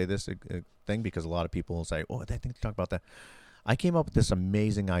when I say this thing, because a lot of people will say, "Oh, I think they talk about that." I came up with this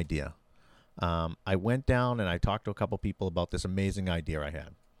amazing idea. I went down and I talked to a couple people about this amazing idea I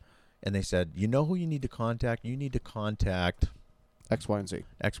had, and they said, "You know who you need to contact? You need to contact X, Y, and Z.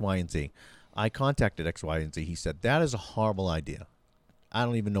 X, Y, and Z." I contacted X, Y, and Z. He said, "That is a horrible idea. I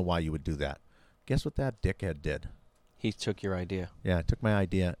don't even know why you would do that." Guess what that dickhead did? He took your idea. Yeah, I took my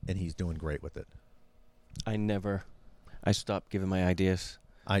idea, and he's doing great with it. I stopped giving my ideas.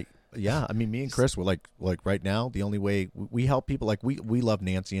 Yeah, I mean, me and Chris were like right now, the only way we help people, like we love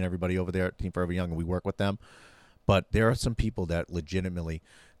Nancy and everybody over there at Team Forever Young, and we work with them. But there are some people that legitimately,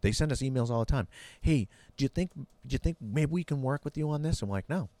 they send us emails all the time. Hey, do you think maybe we can work with you on this? I'm like,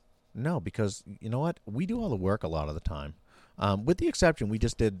 no, because you know what? We do all the work a lot of the time. With the exception, we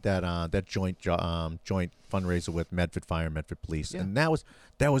just did that joint fundraiser with Medford Fire and Medford Police, Yeah. and that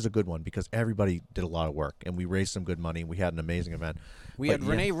was a good one because everybody did a lot of work, and we raised some good money. We had an amazing event. We But had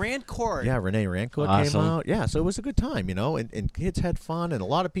Renee Randcourt. Yeah, Renee Rancourt came Awesome. out. Yeah, so it was a good time, and kids had fun, and a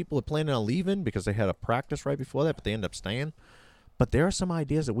lot of people were planning on leaving because they had a practice right before that, but they ended up staying. But there are some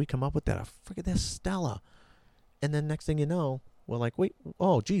ideas that we come up with that are freaking, they're stellar. And then next thing you know, we're like, wait,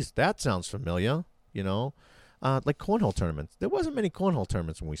 oh, geez, that sounds familiar, like cornhole tournaments. There wasn't many cornhole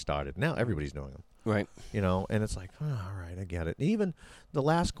tournaments when we started. Now everybody's doing them, Right. and it's like, oh, all right, I get it. And even the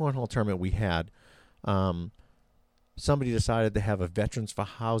last cornhole tournament we had, somebody decided to have a Veterans for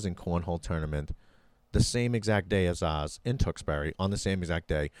Housing cornhole tournament the same exact day as ours in Tewksbury on the same exact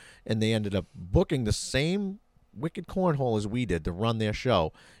day, and they ended up booking the same wicked cornhole as we did to run their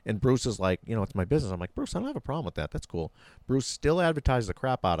show. And Bruce is like, it's my business. I'm like, Bruce, I don't have a problem with that. That's cool. Bruce still advertised the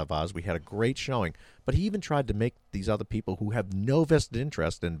crap out of us. We had a great showing, but he even tried to make these other people who have no vested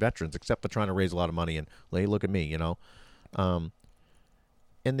interest in veterans except for trying to raise a lot of money and, hey, look at me, and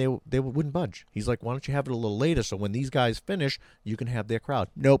they wouldn't budge. He's like, why don't you have it a little later so when these guys finish, you can have their crowd.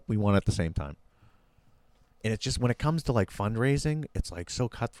 Nope, we want it at the same time. And it's just, when it comes to like fundraising, it's like so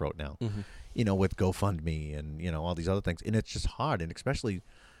cutthroat now, with GoFundMe and, all these other things. And it's just hard. And especially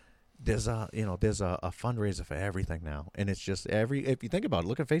there's a fundraiser for everything now. And it's just if you think about it,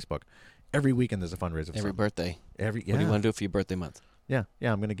 look at Facebook. Every weekend there's a fundraiser. For Every birthday. Yeah. What do you want to do for your birthday month? Yeah.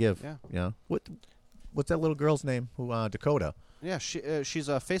 I'm going to give. Yeah. What's that little girl's name? Dakota. Yeah, she's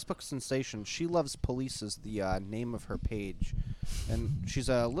a Facebook sensation. She Loves Police is the name of her page. And she's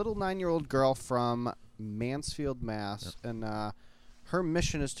a little 9-year-old girl from Mansfield, Mass. Yep. And her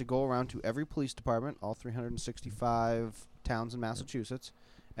mission is to go around to every police department, all 365 towns in Massachusetts,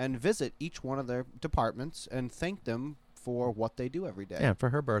 and visit each one of their departments and thank them for what they do every day. Yeah, for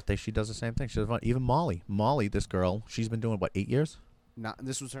her birthday, she does the same thing. She does even Molly. Molly, this girl, she's been doing, 8 years?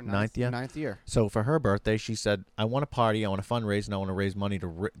 This was her ninth year. 9th year. So for her birthday, she said, "I want to party. I want to fundraise, and I want to raise money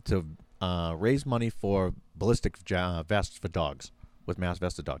to raise money for ballistic vests for dogs with mass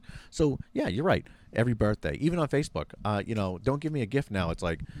vested dog." So yeah, you're right. Every birthday, even on Facebook, don't give me a gift now. It's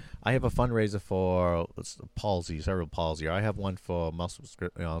like I have a fundraiser for palsy, cerebral palsy, or I have one for multiple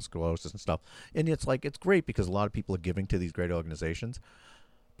sclerosis and stuff. And it's like it's great because a lot of people are giving to these great organizations,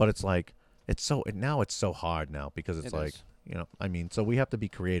 but it's like it's so hard now because it's like. Is. So we have to be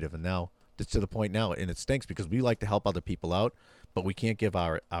creative, and now it's to the point now, and it stinks because we like to help other people out, but we can't give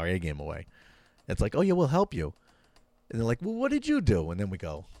our A game away. It's like, oh yeah, we'll help you, and they're like, well, what did you do? And then we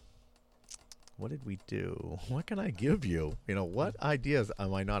go, what did we do? What can I give you? What ideas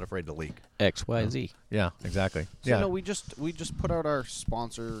am I not afraid to leak? X, Y, Z. Yeah, exactly. So, yeah. we just put out our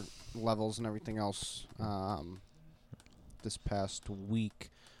sponsor levels and everything else this past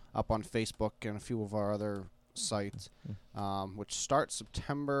week up on Facebook and a few of our other sites, which starts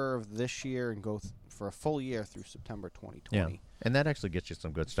September of this year and go for a full year through September 2020. Yeah, and that actually gets you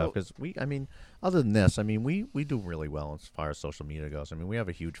some good stuff because other than this, we do really well as far as social media goes. We have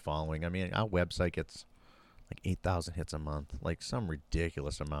a huge following. Our website gets like 8,000 hits a month, like some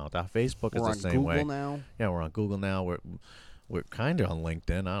ridiculous amount. Our Facebook is the same way. We're on Google now. Yeah, we're on Google now. We're kind of on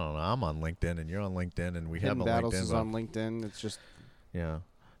LinkedIn. I don't know. I'm on LinkedIn, and you're on LinkedIn, and we Hidden have a Battles LinkedIn. is on LinkedIn. It's just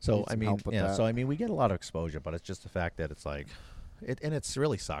So that. we get a lot of exposure, but it's just the fact that it's like, it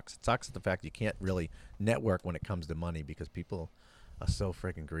really sucks. It sucks at the fact you can't really network when it comes to money because people are so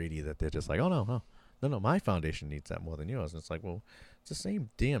freaking greedy that they're just like, oh no, my foundation needs that more than yours. And it's like, well, it's the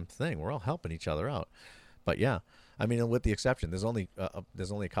same damn thing. We're all helping each other out. But yeah, with the exception, there's only a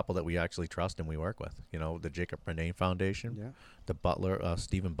couple that we actually trust and we work with. The Jacob Renane Foundation, the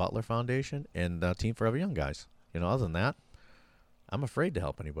Stephen Butler Foundation, and Team Forever Young guys. Other than that, I'm afraid to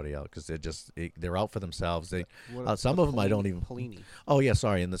help anybody out because they're out for themselves. Some of them I don't even. Polini. Oh yeah,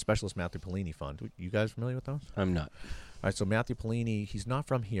 sorry. And the Specialist Matthew Polini Fund. You guys familiar with those? I'm not. All right. So Matthew Polini, he's not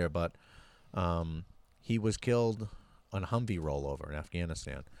from here, but he was killed on a Humvee rollover in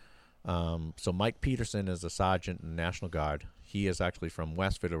Afghanistan. So Mike Peterson is a sergeant in the National Guard. He is actually from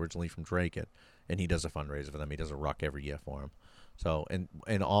Westford, originally from Dracut, and he does a fundraiser for them. He does a ruck every year for them. So and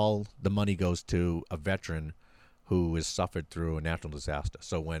all the money goes to a veteran who has suffered through a natural disaster.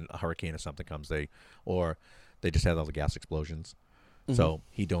 So when a hurricane or something comes, they just had all the gas explosions. Mm-hmm. So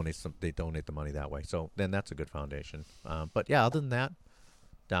they donate the money that way. So then that's a good foundation. But yeah, other than that,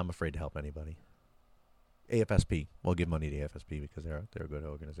 I'm afraid to help anybody. AFSP, we'll give money to AFSP because they're a good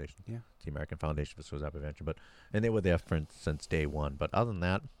organization. Yeah, it's the American Foundation for Suicide Prevention. And they were there since day one. But other than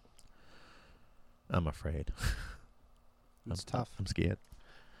that, I'm afraid. It's tough. I'm scared.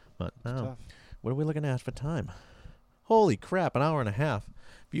 But tough. What are we looking at for time? Holy crap, an hour and a half.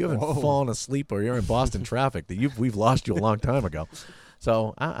 If you haven't fallen asleep or you're in Boston traffic, we've lost you a long time ago.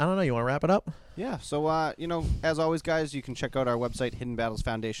 So, I don't know. You want to wrap it up? Yeah. So, as always, guys, you can check out our website,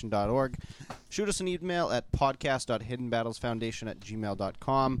 hiddenbattlesfoundation.org. Shoot us an email at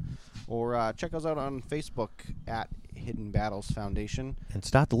podcast.hiddenbattlesfoundation@gmail.com. Or check us out on Facebook at Hidden Battles Foundation. And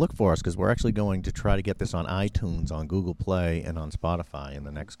start to look for us because we're actually going to try to get this on iTunes, on Google Play, and on Spotify in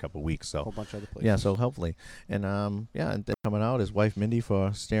the next couple of weeks. So a whole bunch of other places. Yeah, so hopefully. And and then coming out is wife Mindy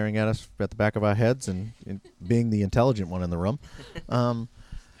for staring at us at the back of our heads and being the intelligent one in the room. And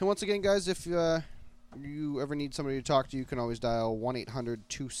once again, guys, if you ever need somebody to talk to, you can always dial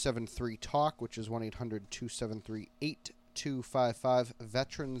 1-800-273-TALK, which is 1-800-273-8255.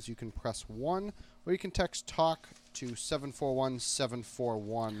 Veterans, you can press 1, or you can text TALK to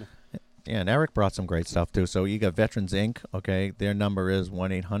 741-741. Yeah, and Eric brought some great stuff, too. So you got Veterans Inc., okay? Their number is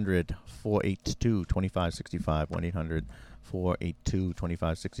 1-800-482-2565,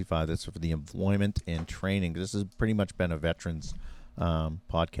 1-800-482-2565. That's for the employment and training. This has pretty much been a veterans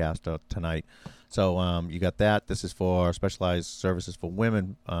podcast tonight. So you got that. This is for specialized services for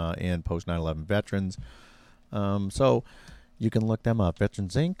women and post 9/11 veterans. So you can look them up,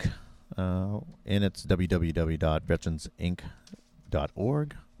 Veterans Inc., and it's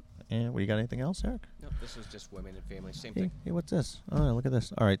www.veteransinc.org. And you got anything else, Eric? No, this is just women and families. Same Hey, thing. hey, what's this? Oh, look at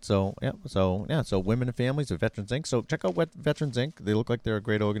this. All right, so Women and Families of Veterans Inc. So check out Veterans Inc. They look like they're a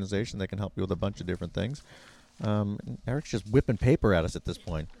great organization. They can help you with a bunch of different things. Eric's just whipping paper at us at this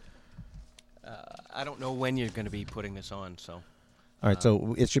point. I don't know when you're going to be putting this on, so. All right,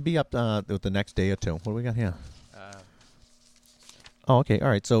 so it should be up the next day or two. What do we got here? Oh, okay. All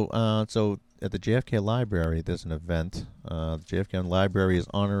right. So at the JFK Library, there's an event. The JFK Library is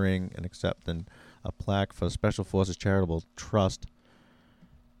honoring and accepting a plaque for Special Forces Charitable Trust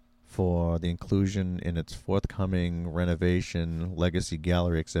for the inclusion in its forthcoming renovation legacy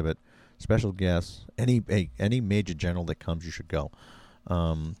gallery exhibit. Special guests, any major general that comes, you should go.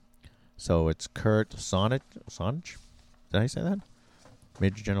 So it's Kurt Sonich. Did I say that?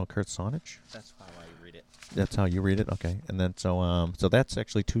 Major General Kurt Sonich. That's how I read it. That's how you read it? Okay. And then so that's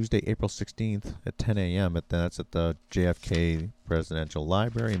actually Tuesday, April 16th at 10 a.m. That's at the JFK Presidential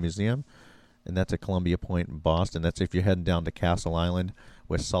Library and Museum. And that's at Columbia Point in Boston. That's if you're heading down to Castle Island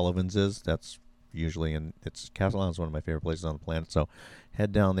where Sullivan's is. That's usually Castle Island's one of my favorite places on the planet. So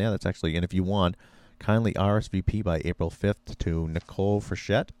head down there. That's actually, and if you want, kindly RSVP by April 5th to Nicole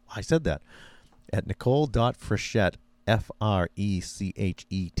Frechette. I said that. At Nicole.Frechette,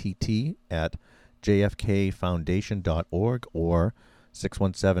 FRECHETT at jfkfoundation.org or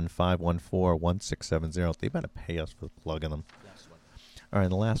 617-514-1670. They better pay us for plugging them. All right,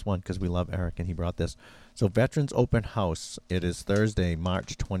 the last one, because we love Eric and he brought this. So Veterans Open House. It is Thursday,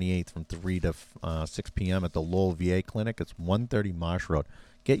 March 28th from 3 to 6 p.m. at the Lowell VA Clinic. It's 130 Marsh Road.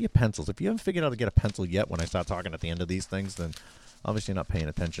 Get your pencils. If you haven't figured out how to get a pencil yet when I start talking at the end of these things, then obviously you're not paying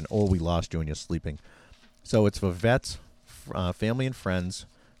attention or we lost you and you're sleeping. So it's for vets, family and friends,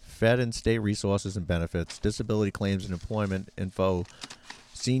 Fed and state resources and benefits, disability claims and employment info,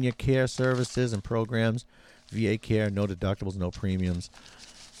 senior care services and programs, VA care, no deductibles, no premiums.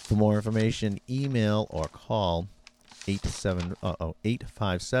 For more information, email or call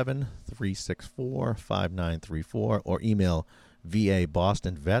 857-364-5934 or email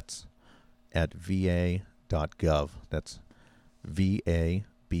VA-BostonVets at va.gov. That's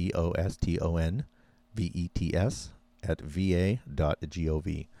VABOSTONVETS at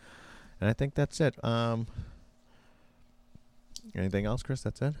va.gov. And I think that's it. Anything else, Chris?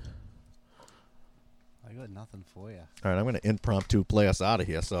 That's it? I got nothing for you. All right, I'm going to impromptu play us out of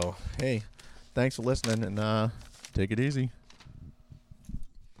here. So, hey, thanks for listening, and take it easy.